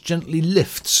solo which gently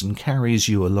lifts and carries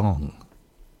you along.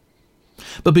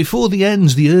 But before the end,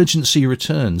 the urgency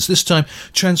returns, this time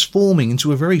transforming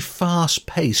into a very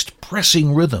fast-paced,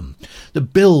 pressing rhythm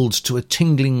that builds to a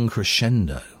tingling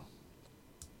crescendo.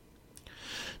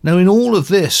 Now, in all of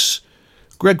this,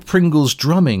 Greg Pringle's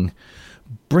drumming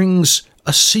brings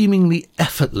a seemingly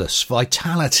effortless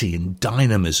vitality and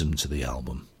dynamism to the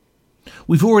album.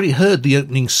 We've already heard the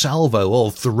opening salvo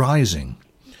of The Rising,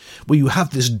 where you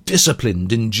have this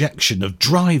disciplined injection of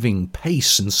driving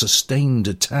pace and sustained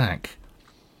attack.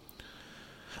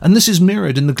 And this is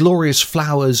mirrored in The Glorious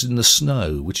Flowers in the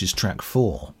Snow, which is track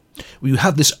 4, where you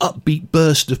have this upbeat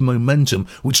burst of momentum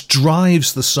which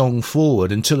drives the song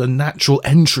forward until a natural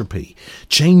entropy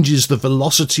changes the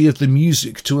velocity of the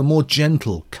music to a more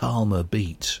gentle, calmer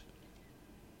beat.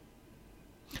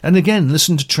 And again,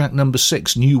 listen to track number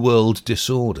 6, New World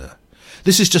Disorder,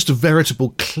 This is just a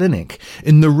veritable clinic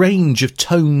in the range of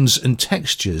tones and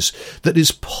textures that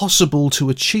is possible to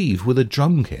achieve with a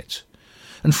drum kit.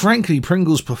 And frankly,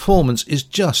 Pringle's performance is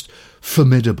just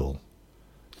formidable.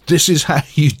 This is how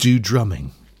you do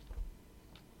drumming.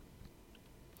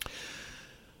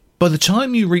 By the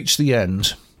time you reach the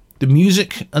end, the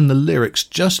music and the lyrics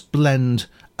just blend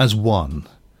as one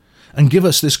and give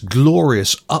us this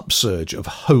glorious upsurge of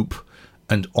hope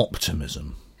and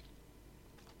optimism.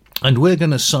 And we're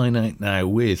going to sign out now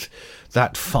with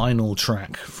that final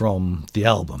track from the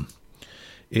album.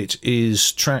 It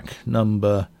is track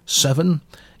number 7.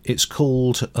 It's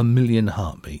called A Million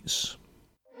Heartbeats.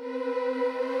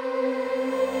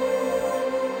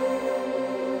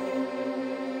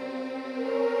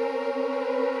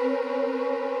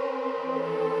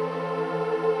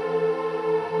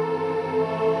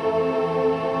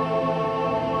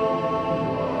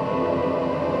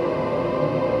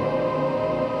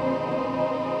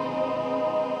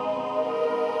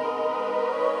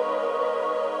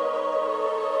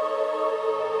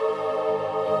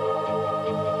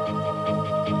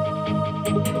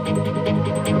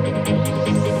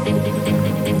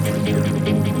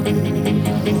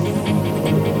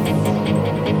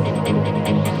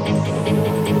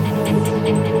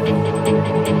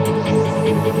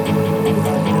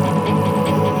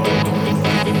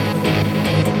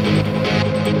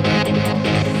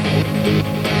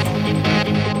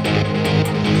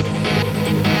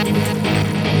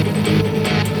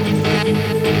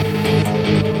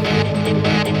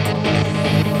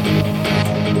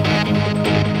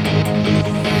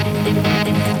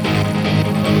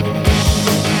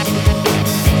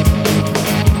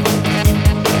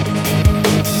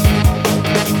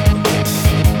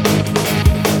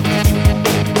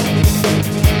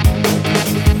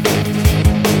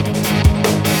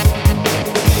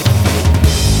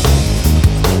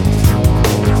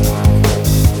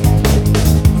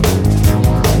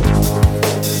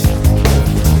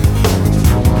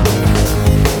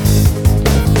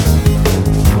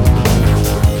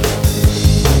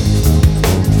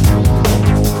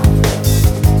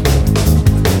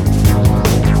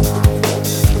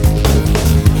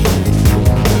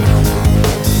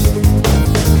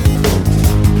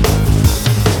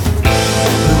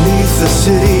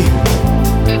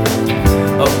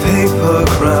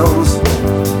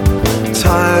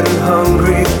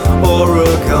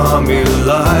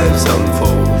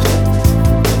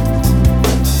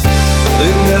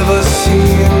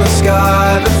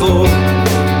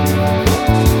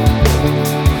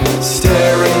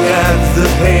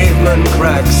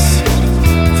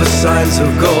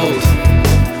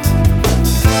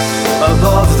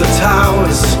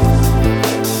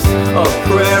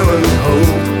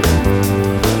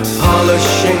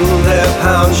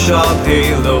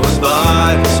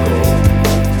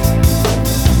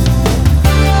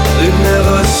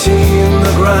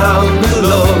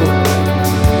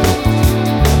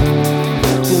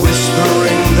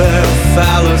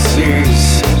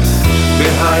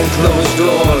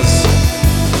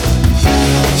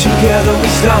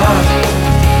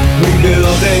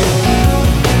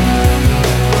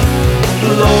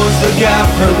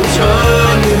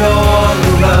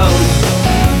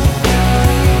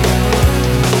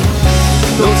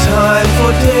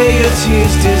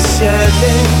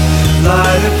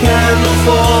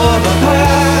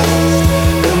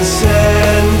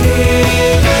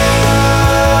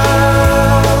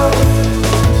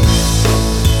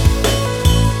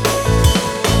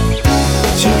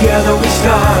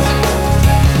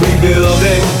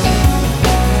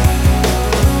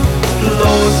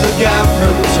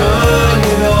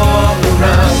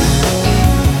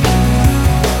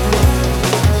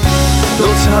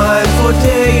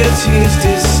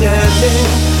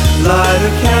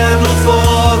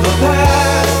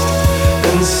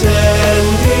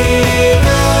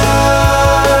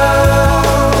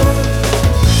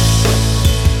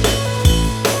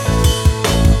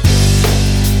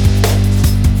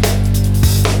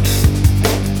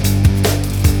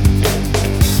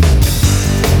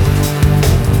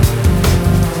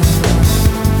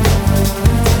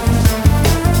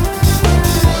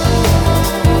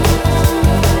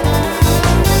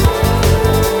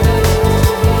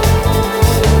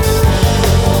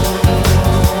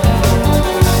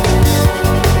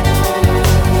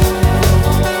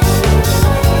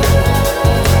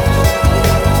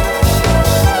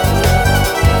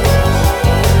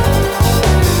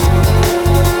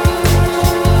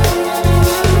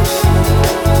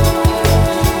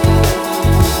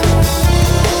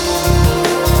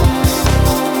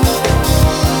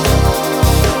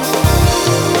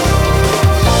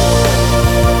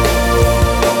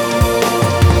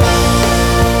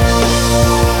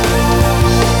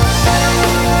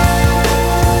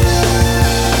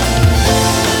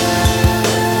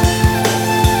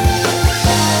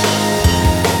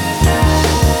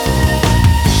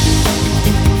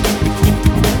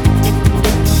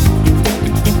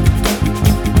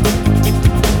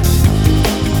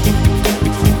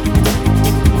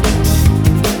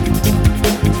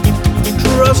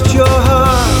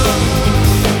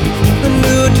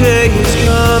 is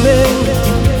coming.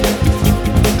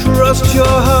 Trust your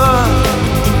heart.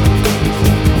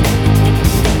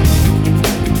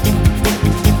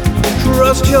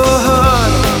 Trust your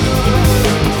heart.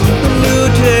 A new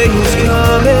day is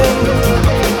coming.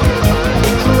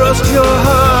 Trust your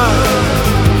heart.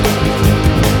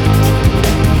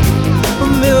 A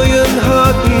million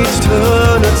heartbeats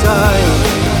turn a tide.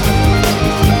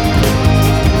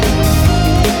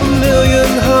 A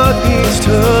million heartbeats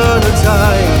turn a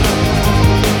tide.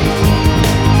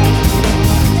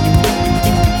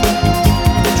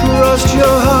 Trust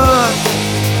your heart.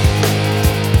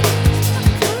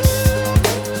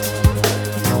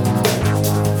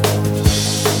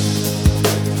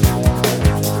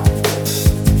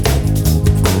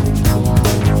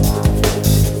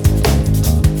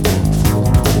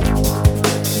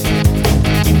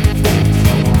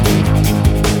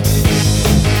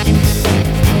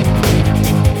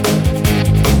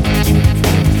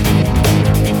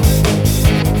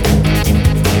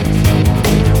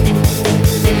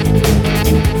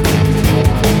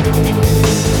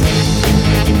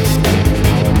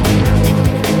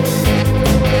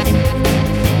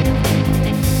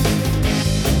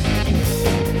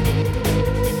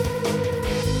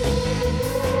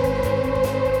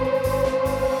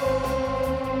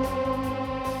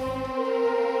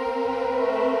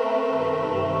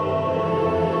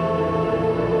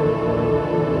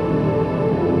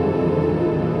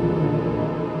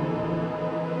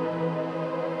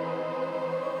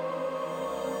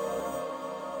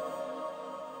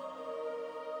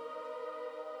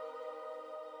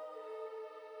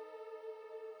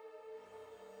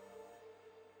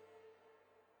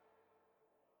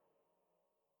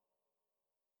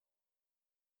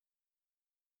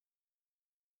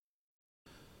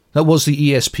 That was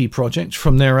the ESP project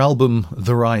from their album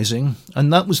The Rising,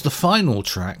 and that was the final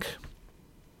track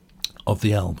of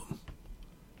the album.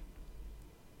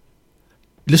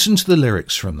 Listen to the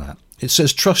lyrics from that. It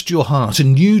says, trust your heart, a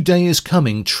new day is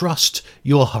coming, trust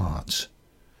your heart.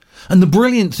 And the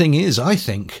brilliant thing is, I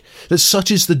think, that such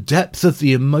is the depth of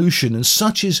the emotion and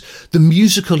such is the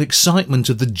musical excitement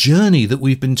of the journey that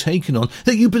we've been taken on,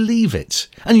 that you believe it,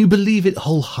 and you believe it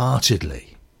wholeheartedly.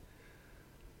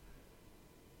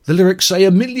 The lyrics say,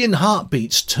 a million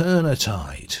heartbeats turn a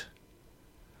tide.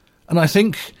 And I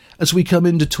think as we come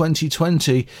into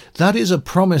 2020, that is a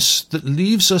promise that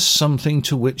leaves us something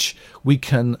to which we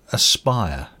can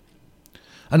aspire.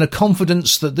 And a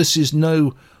confidence that this is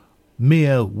no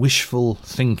mere wishful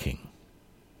thinking.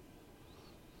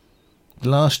 The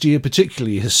last year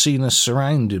particularly has seen us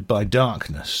surrounded by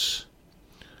darkness,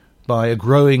 by a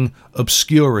growing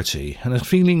obscurity and a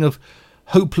feeling of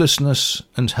hopelessness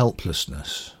and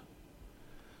helplessness.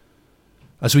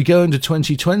 As we go into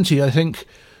 2020, I think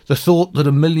the thought that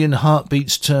a million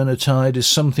heartbeats turn a tide is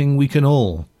something we can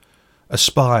all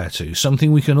aspire to,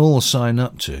 something we can all sign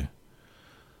up to.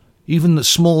 Even that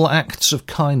small acts of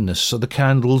kindness are the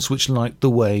candles which light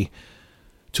the way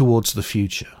towards the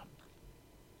future.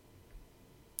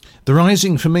 The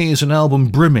Rising for me is an album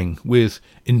brimming with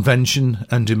invention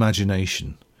and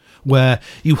imagination, where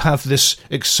you have this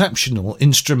exceptional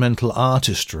instrumental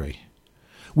artistry,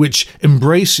 which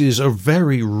embraces a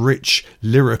very rich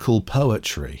lyrical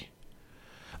poetry.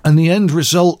 And the end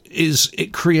result is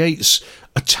it creates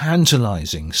a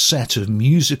tantalizing set of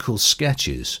musical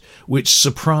sketches which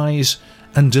surprise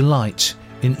and delight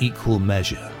in equal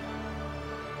measure.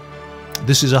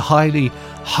 This is a highly,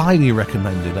 highly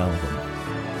recommended album.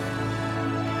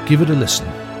 Give it a listen.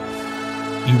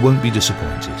 You won't be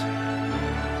disappointed.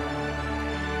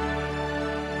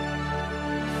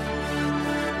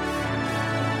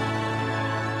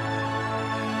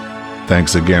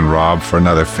 Thanks again, Rob, for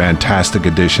another fantastic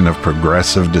edition of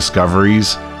Progressive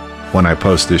Discoveries. When I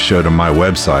post this show to my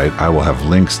website, I will have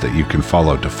links that you can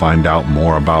follow to find out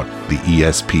more about the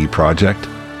ESP project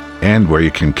and where you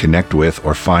can connect with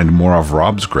or find more of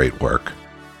Rob's great work.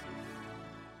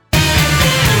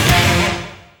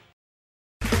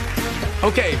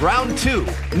 Okay, round two.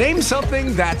 Name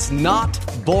something that's not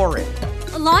boring.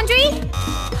 A laundry?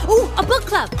 Ooh, a book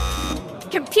club.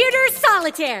 Computer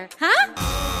solitaire, huh?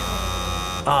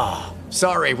 Ah,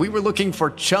 sorry, we were looking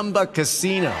for Chumba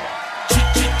Casino.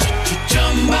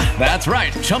 That's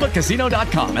right,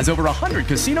 ChumbaCasino.com has over 100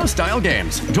 casino-style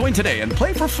games. Join today and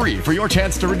play for free for your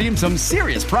chance to redeem some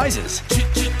serious prizes.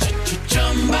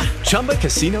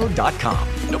 ChumbaCasino.com.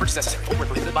 No purchase necessary. Void where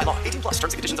prohibited by law. 18+ terms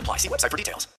and conditions apply. See website for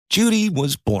details. Judy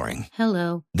was boring.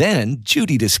 Hello. Then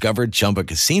Judy discovered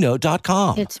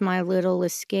ChumbaCasino.com. It's my little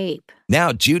escape.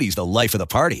 Now Judy's the life of the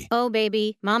party. Oh,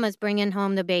 baby, mama's bringing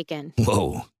home the bacon.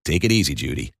 Whoa, take it easy,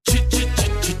 Judy.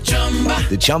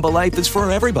 The Chumba life is for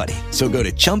everybody. So go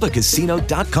to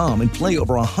ChumbaCasino.com and play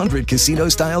over 100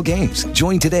 casino-style games.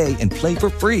 Join today and play for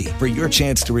free for your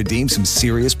chance to redeem some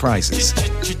serious prizes.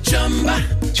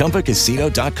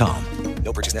 ChumbaCasino.com.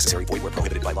 No purchase necessary. Void where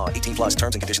prohibited by law. 18 plus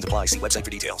terms and conditions apply. See website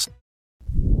for details.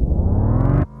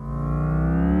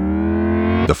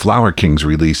 The Flower Kings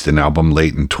released an album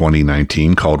late in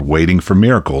 2019 called Waiting for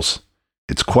Miracles.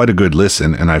 It's quite a good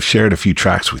listen, and I've shared a few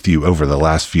tracks with you over the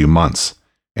last few months.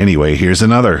 Anyway, here's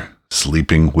another,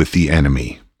 Sleeping with the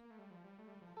Enemy.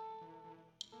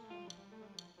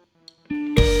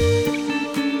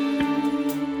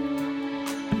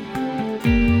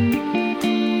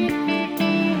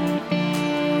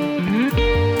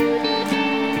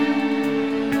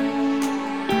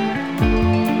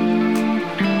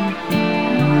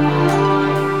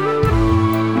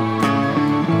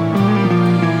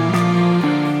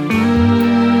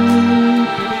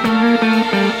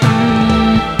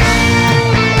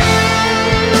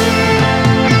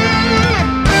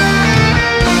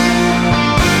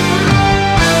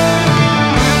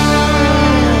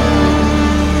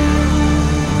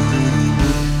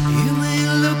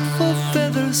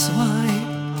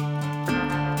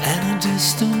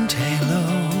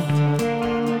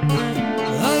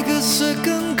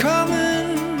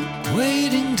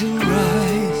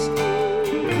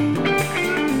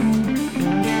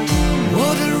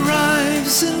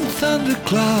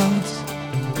 Clouds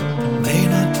may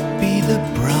not be the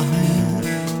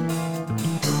promise.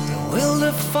 Will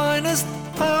the finest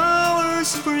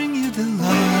hours bring you the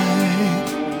light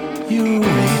you're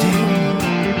waiting?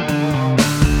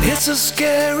 It's a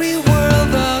scary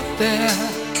world out there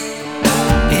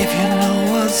if you know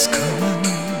what's coming.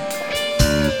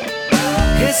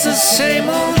 It's the same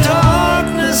old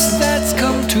darkness that's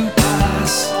come to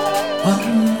pass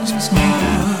once more.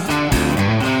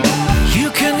 You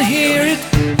can hear it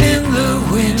in the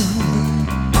wind,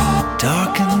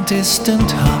 dark and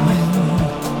distant humming,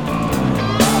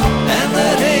 and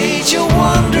that age of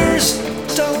wonders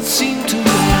don't seem to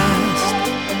last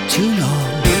too long.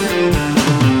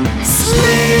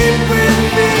 Sleep with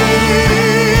me,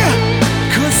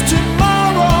 'cause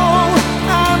tomorrow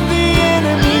I'm the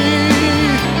enemy.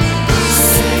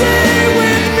 Stay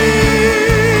with me,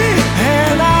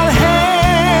 and I'll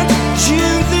hand you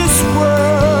this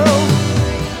world.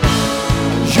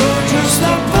 You're just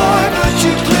a boy, but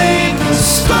you claim the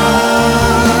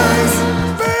stars.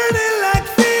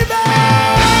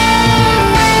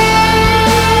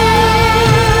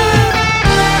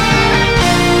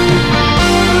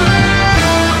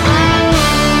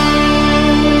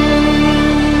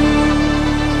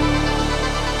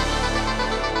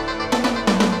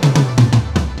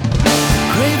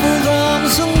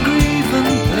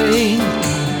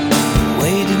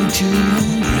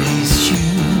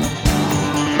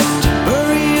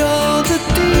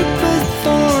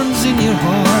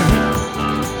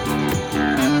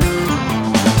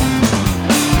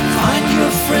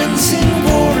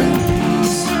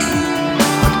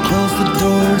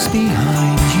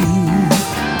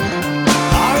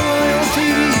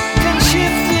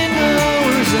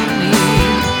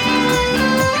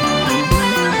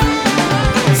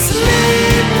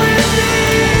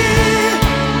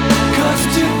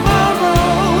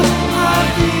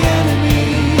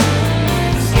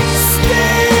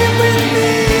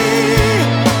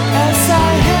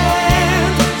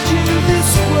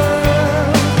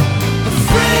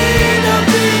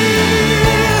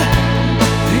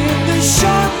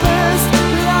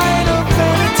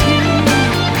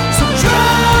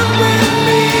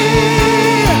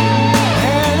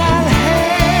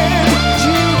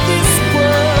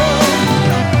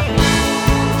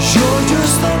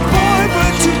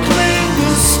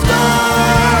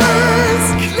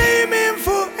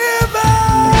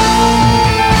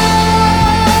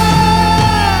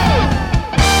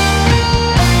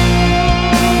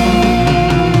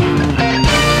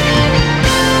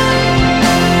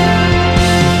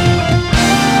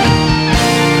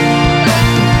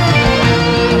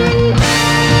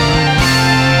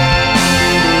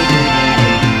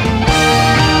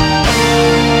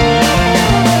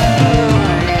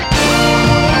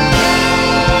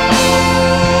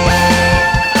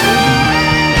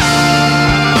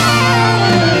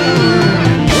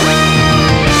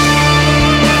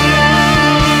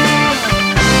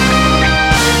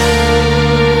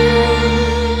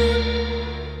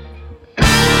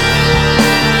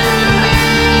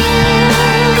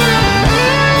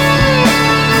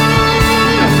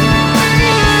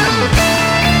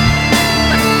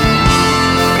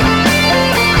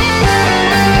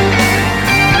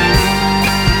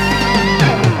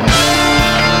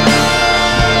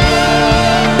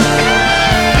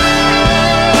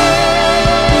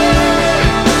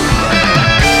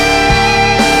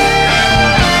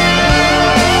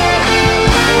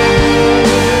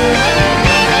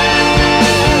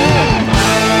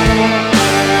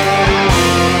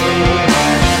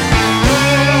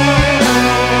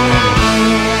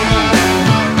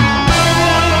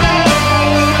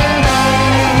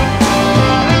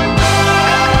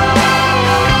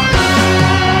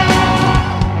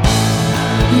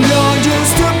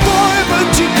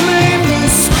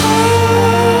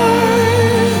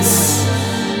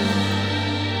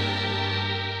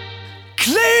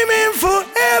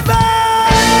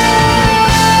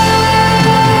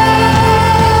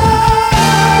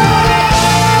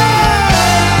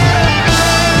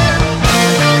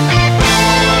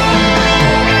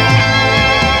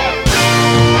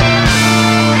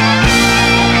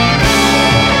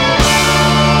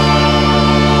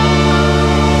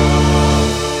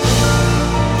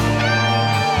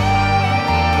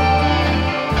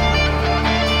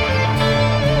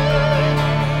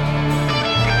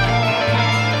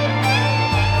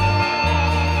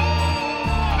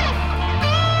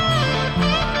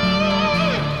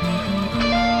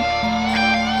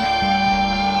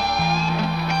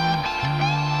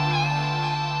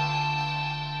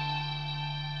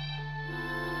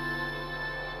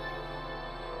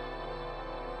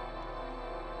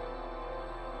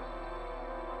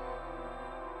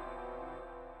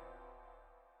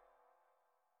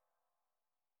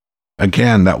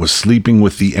 Again, that was Sleeping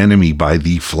with the Enemy by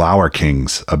the Flower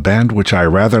Kings, a band which I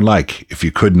rather like, if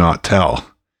you could not tell.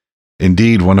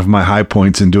 Indeed, one of my high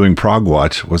points in doing Prog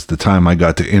Watch was the time I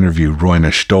got to interview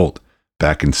Roine Stolt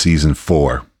back in Season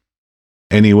 4.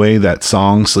 Anyway, that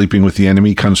song, Sleeping with the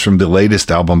Enemy, comes from the latest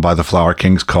album by the Flower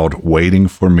Kings called Waiting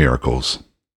for Miracles.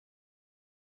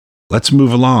 Let's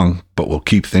move along, but we'll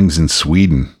keep things in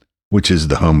Sweden, which is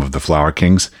the home of the Flower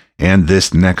Kings, and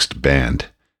this next band.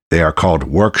 They are called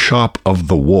Workshop of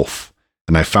the Wolf,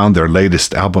 and I found their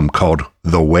latest album called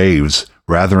The Waves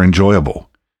rather enjoyable.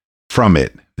 From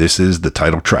it, this is the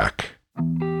title track.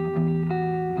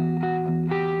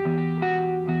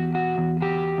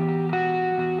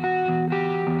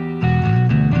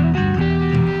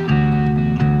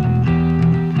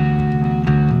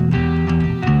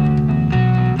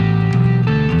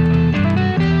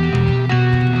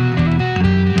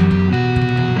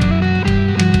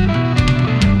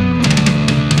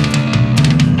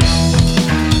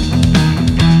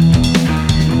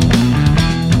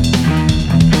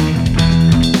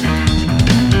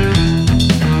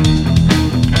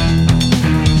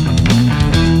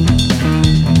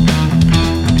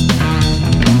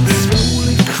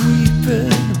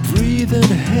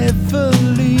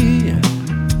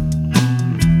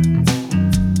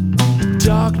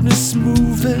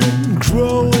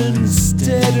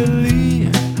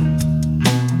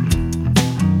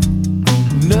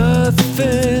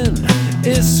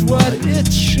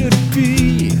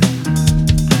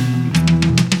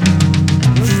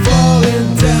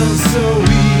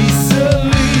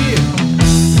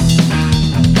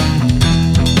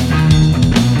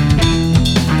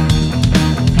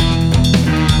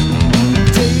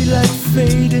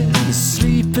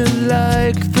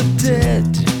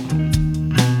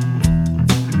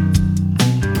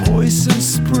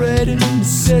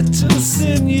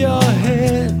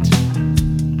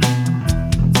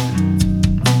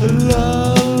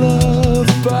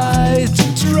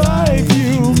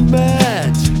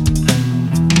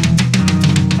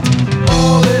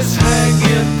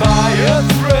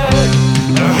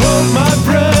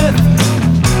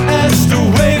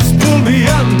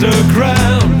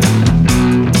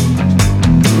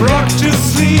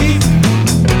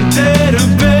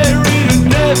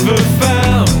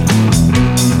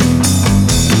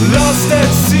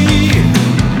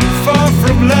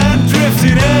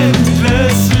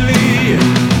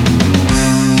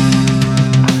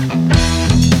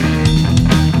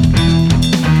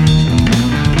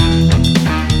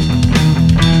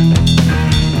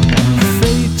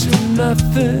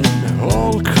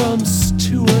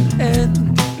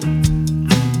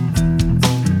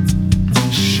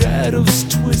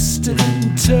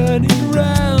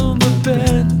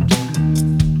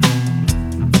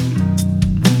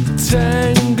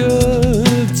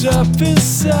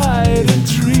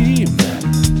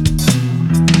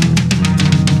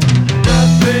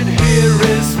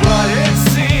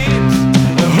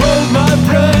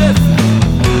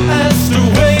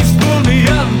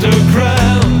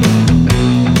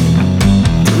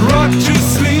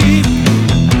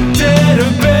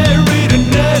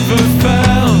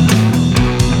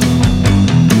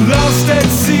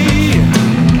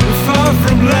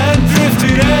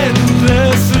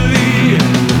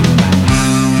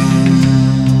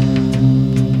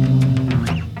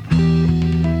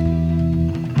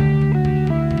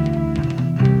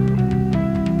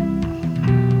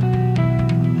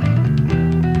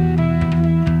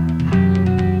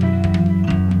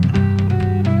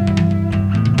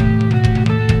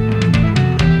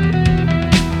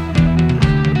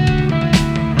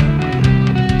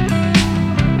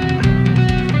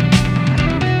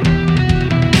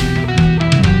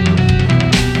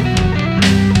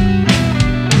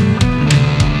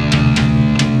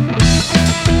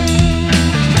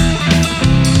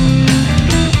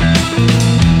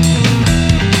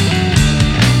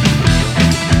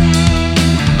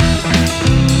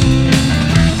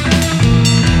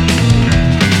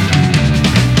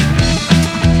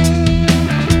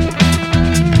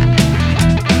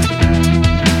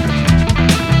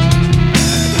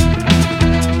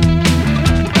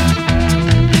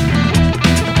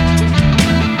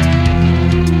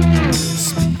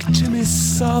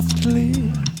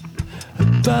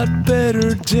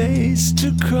 Days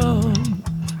to come,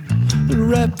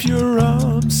 wrap your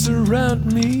arms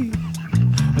around me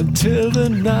until the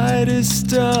night is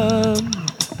done.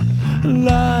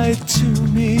 Lie to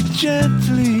me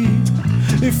gently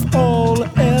if all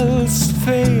else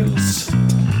fails.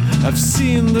 I've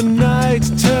seen the night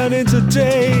turn into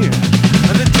day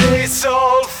and the days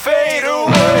all fade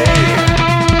away.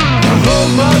 I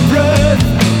hold my breath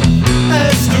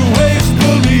as the waves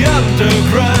pull me under.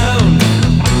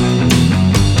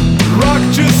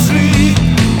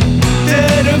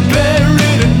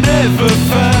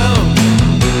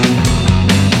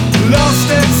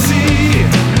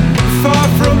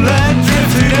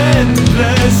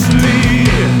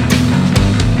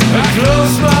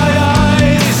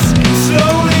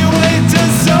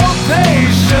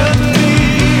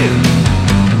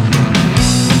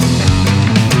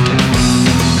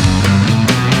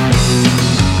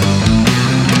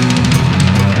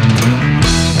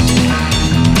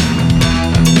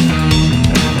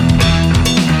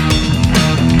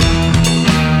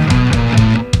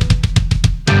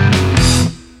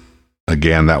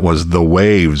 again, that was The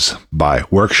Waves by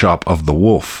Workshop of the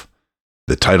Wolf,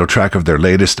 the title track of their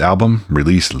latest album,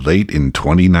 released late in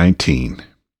 2019.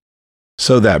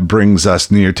 So that brings us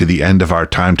near to the end of our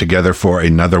time together for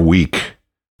another week.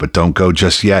 But don't go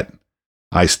just yet.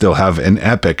 I still have an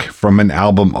epic from an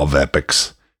album of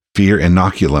epics, Fear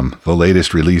Inoculum, the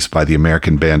latest release by the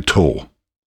American band Tool.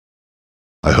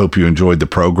 I hope you enjoyed the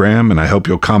program, and I hope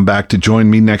you'll come back to join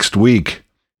me next week.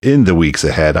 In the weeks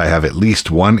ahead, I have at least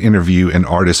one interview and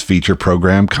artist feature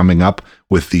program coming up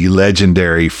with the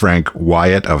legendary Frank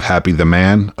Wyatt of Happy the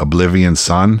Man, Oblivion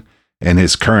Son, and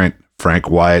his current Frank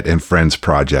Wyatt and Friends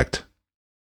project.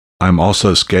 I'm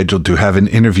also scheduled to have an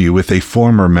interview with a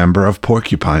former member of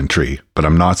Porcupine Tree, but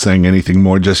I'm not saying anything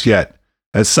more just yet,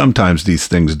 as sometimes these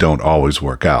things don't always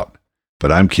work out.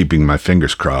 But I'm keeping my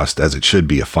fingers crossed, as it should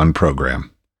be a fun program.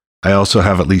 I also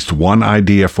have at least one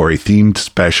idea for a themed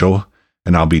special,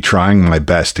 and I'll be trying my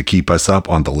best to keep us up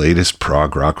on the latest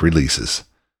prog rock releases.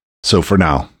 So for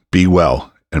now, be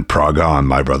well and prog on,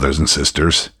 my brothers and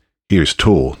sisters. Here's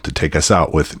Tool to take us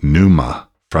out with Pneuma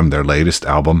from their latest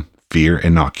album, Fear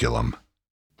Inoculum.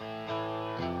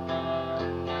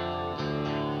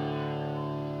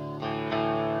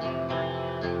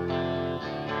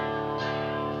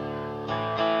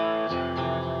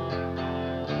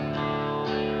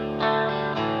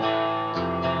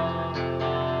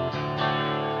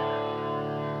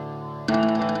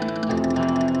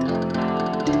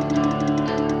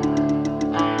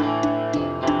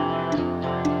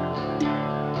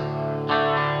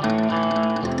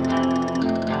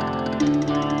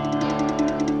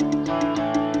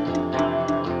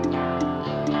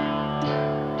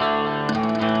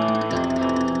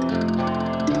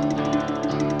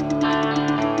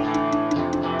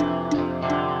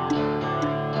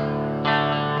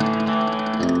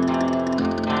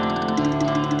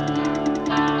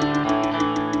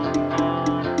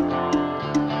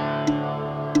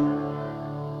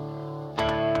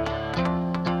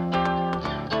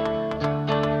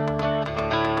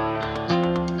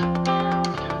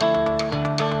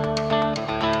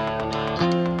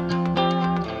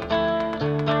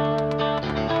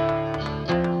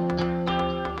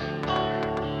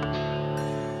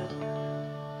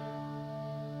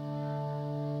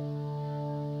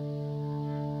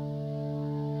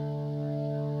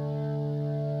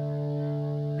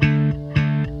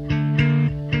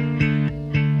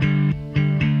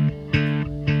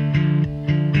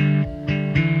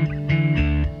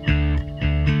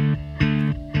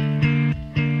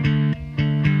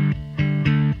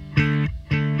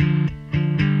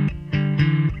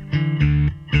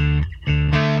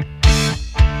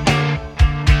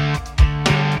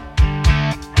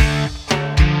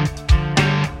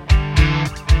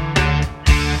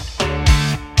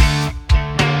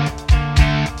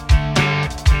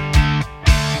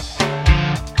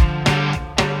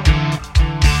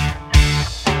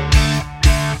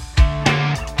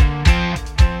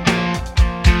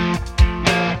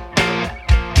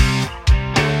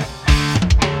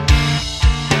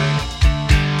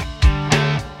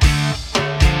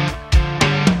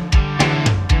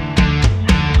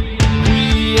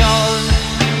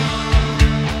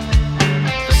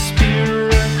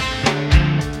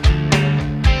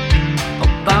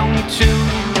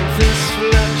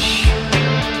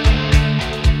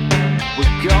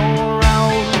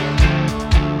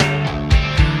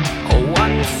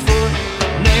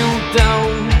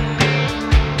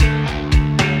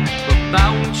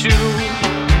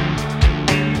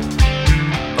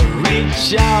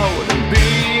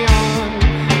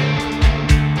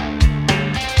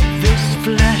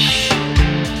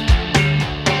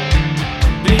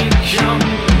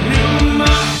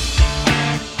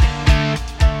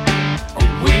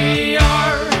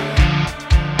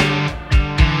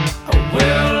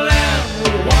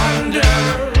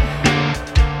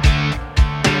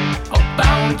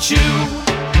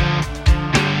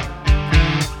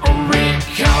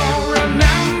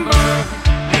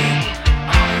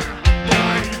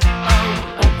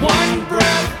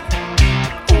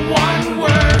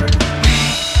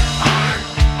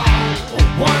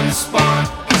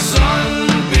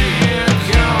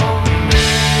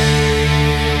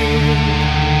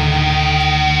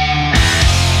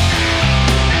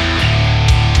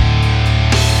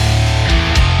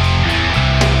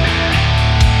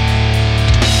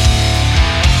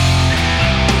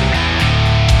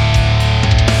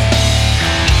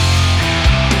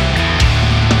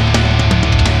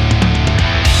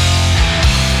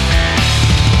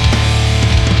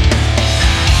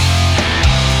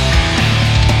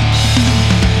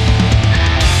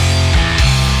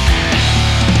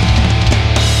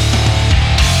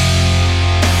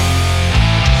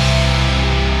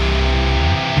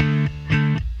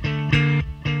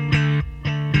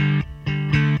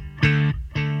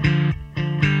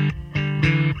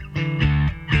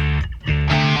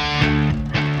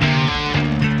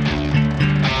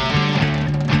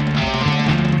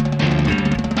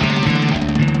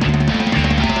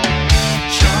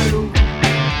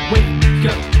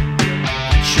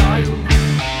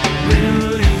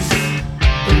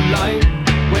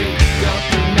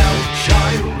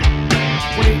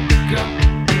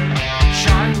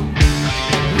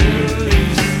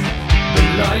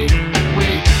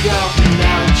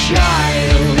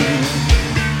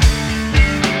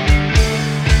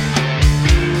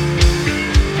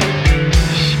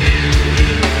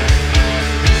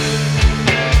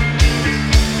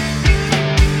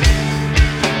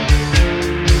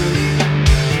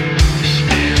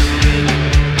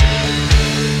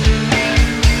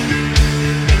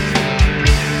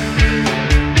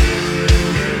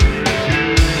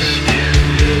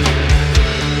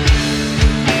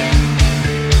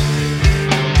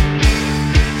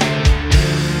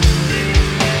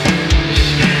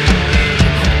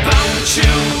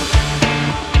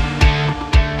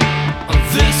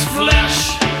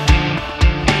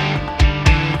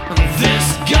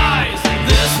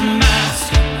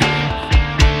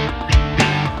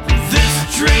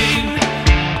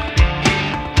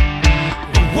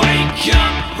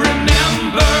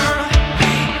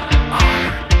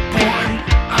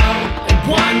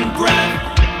 one breath,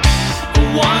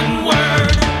 one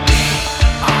word. We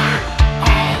are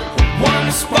all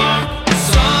one spark,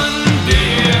 sun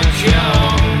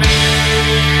becoming.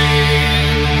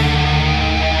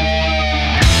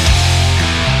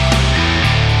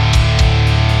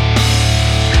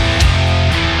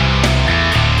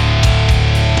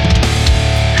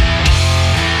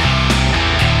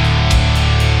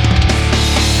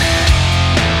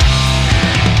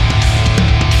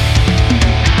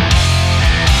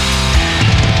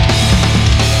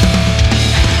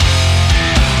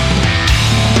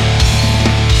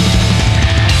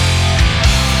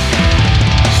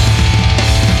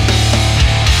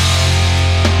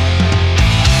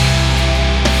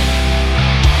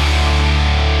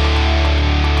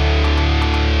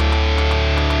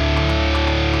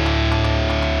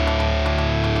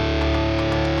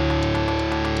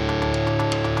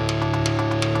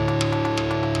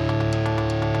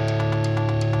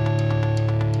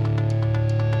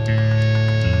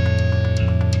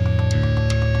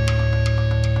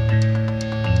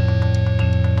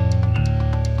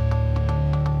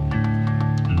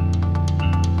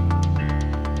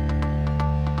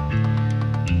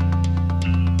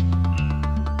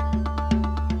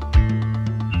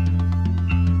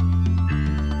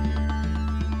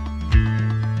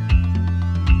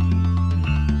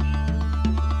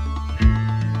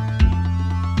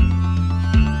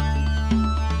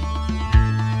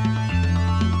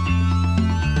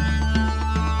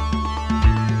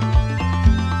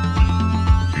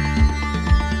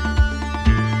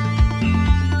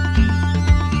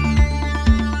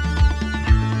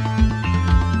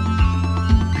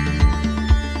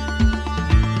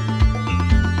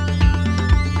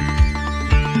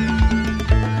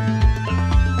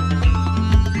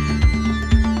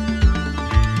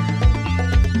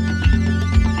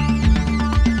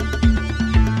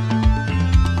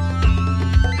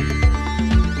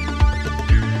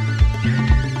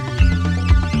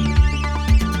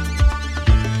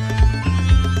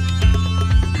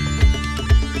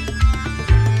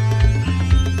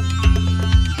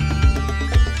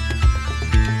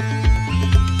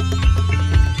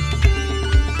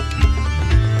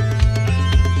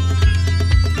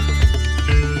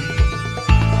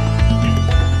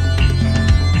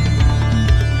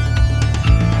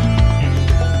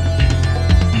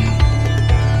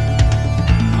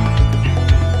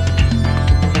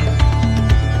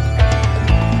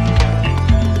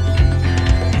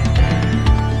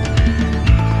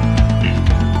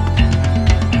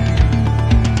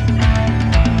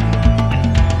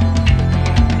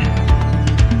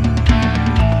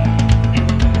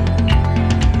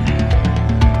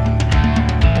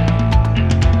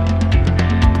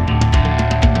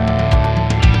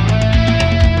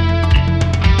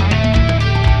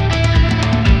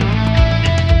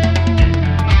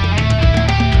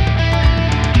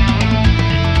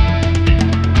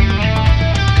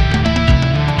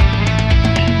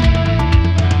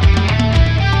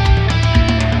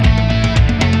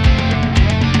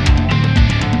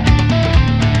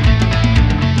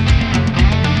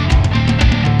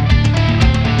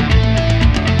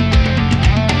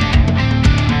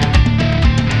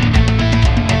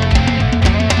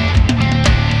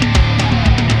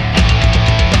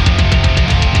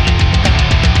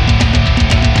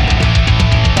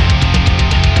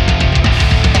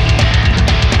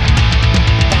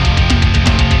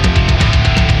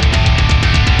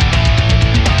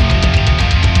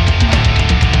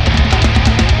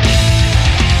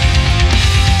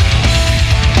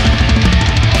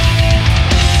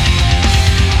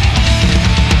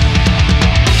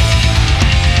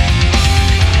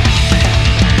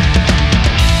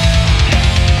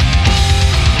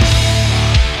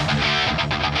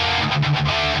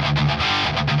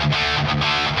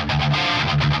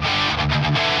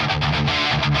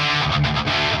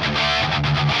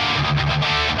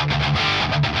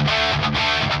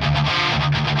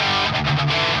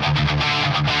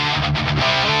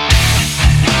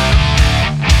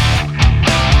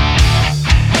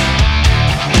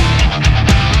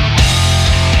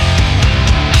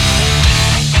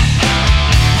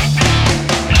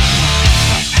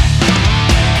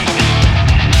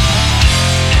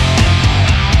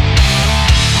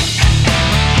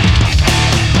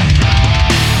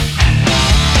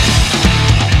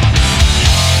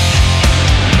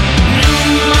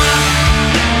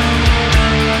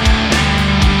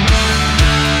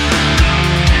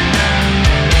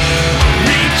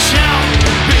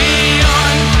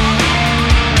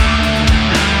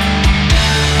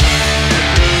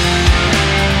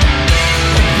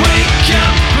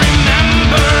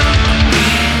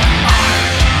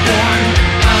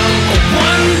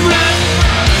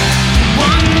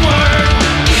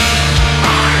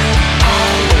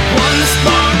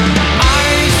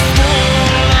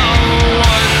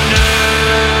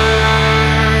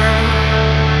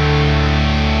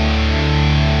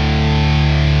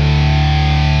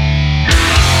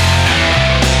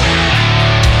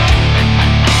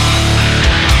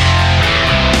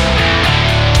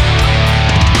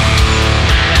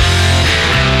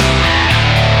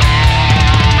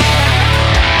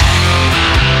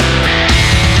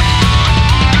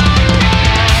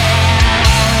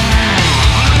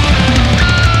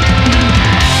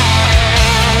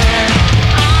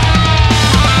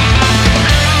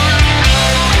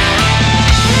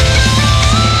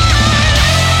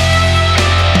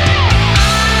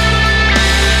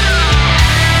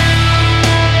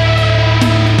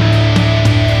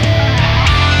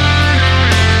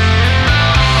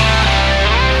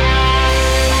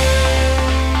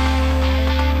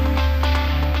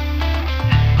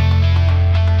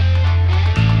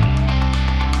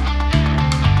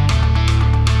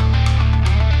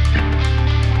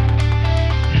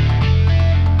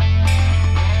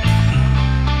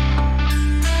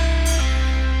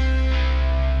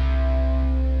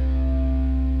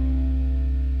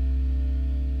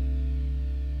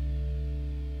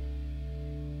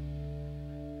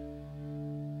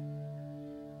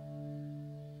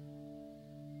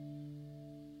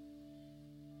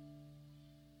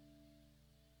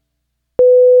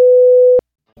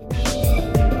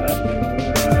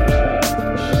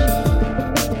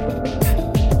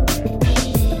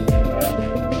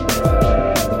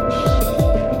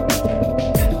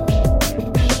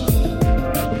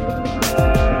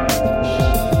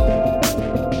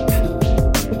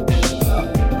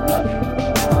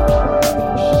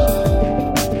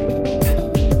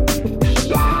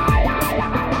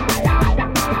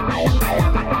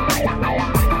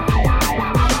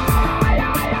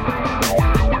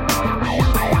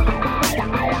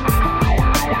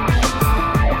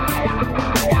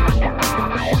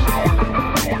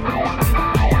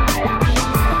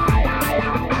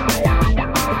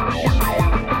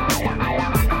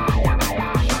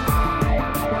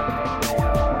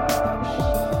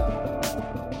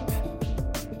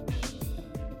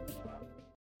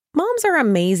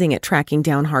 amazing at tracking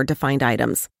down hard-to-find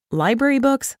items. Library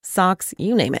books, socks,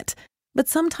 you name it. But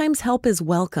sometimes help is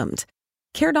welcomed.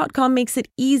 Care.com makes it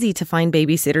easy to find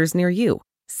babysitters near you.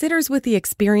 Sitters with the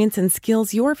experience and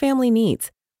skills your family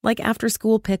needs, like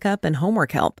after-school pickup and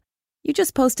homework help. You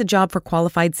just post a job for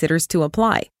qualified sitters to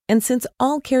apply. And since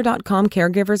all Care.com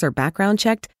caregivers are background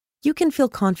checked, you can feel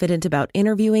confident about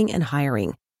interviewing and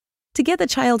hiring. To get the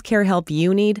child care help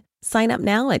you need, sign up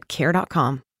now at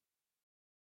Care.com.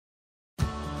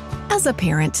 As a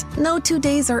parent, no 2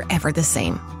 days are ever the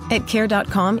same. At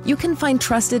Care.com, you can find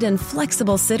trusted and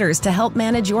flexible sitters to help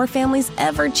manage your family's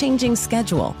ever-changing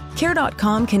schedule.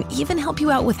 Care.com can even help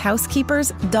you out with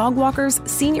housekeepers, dog walkers,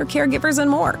 senior caregivers, and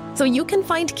more, so you can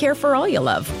find care for all you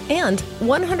love. And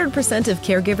 100% of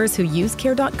caregivers who use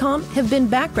Care.com have been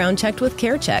background checked with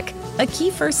CareCheck, a key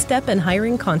first step in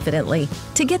hiring confidently.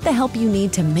 To get the help you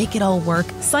need to make it all work,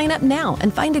 sign up now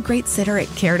and find a great sitter at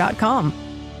Care.com.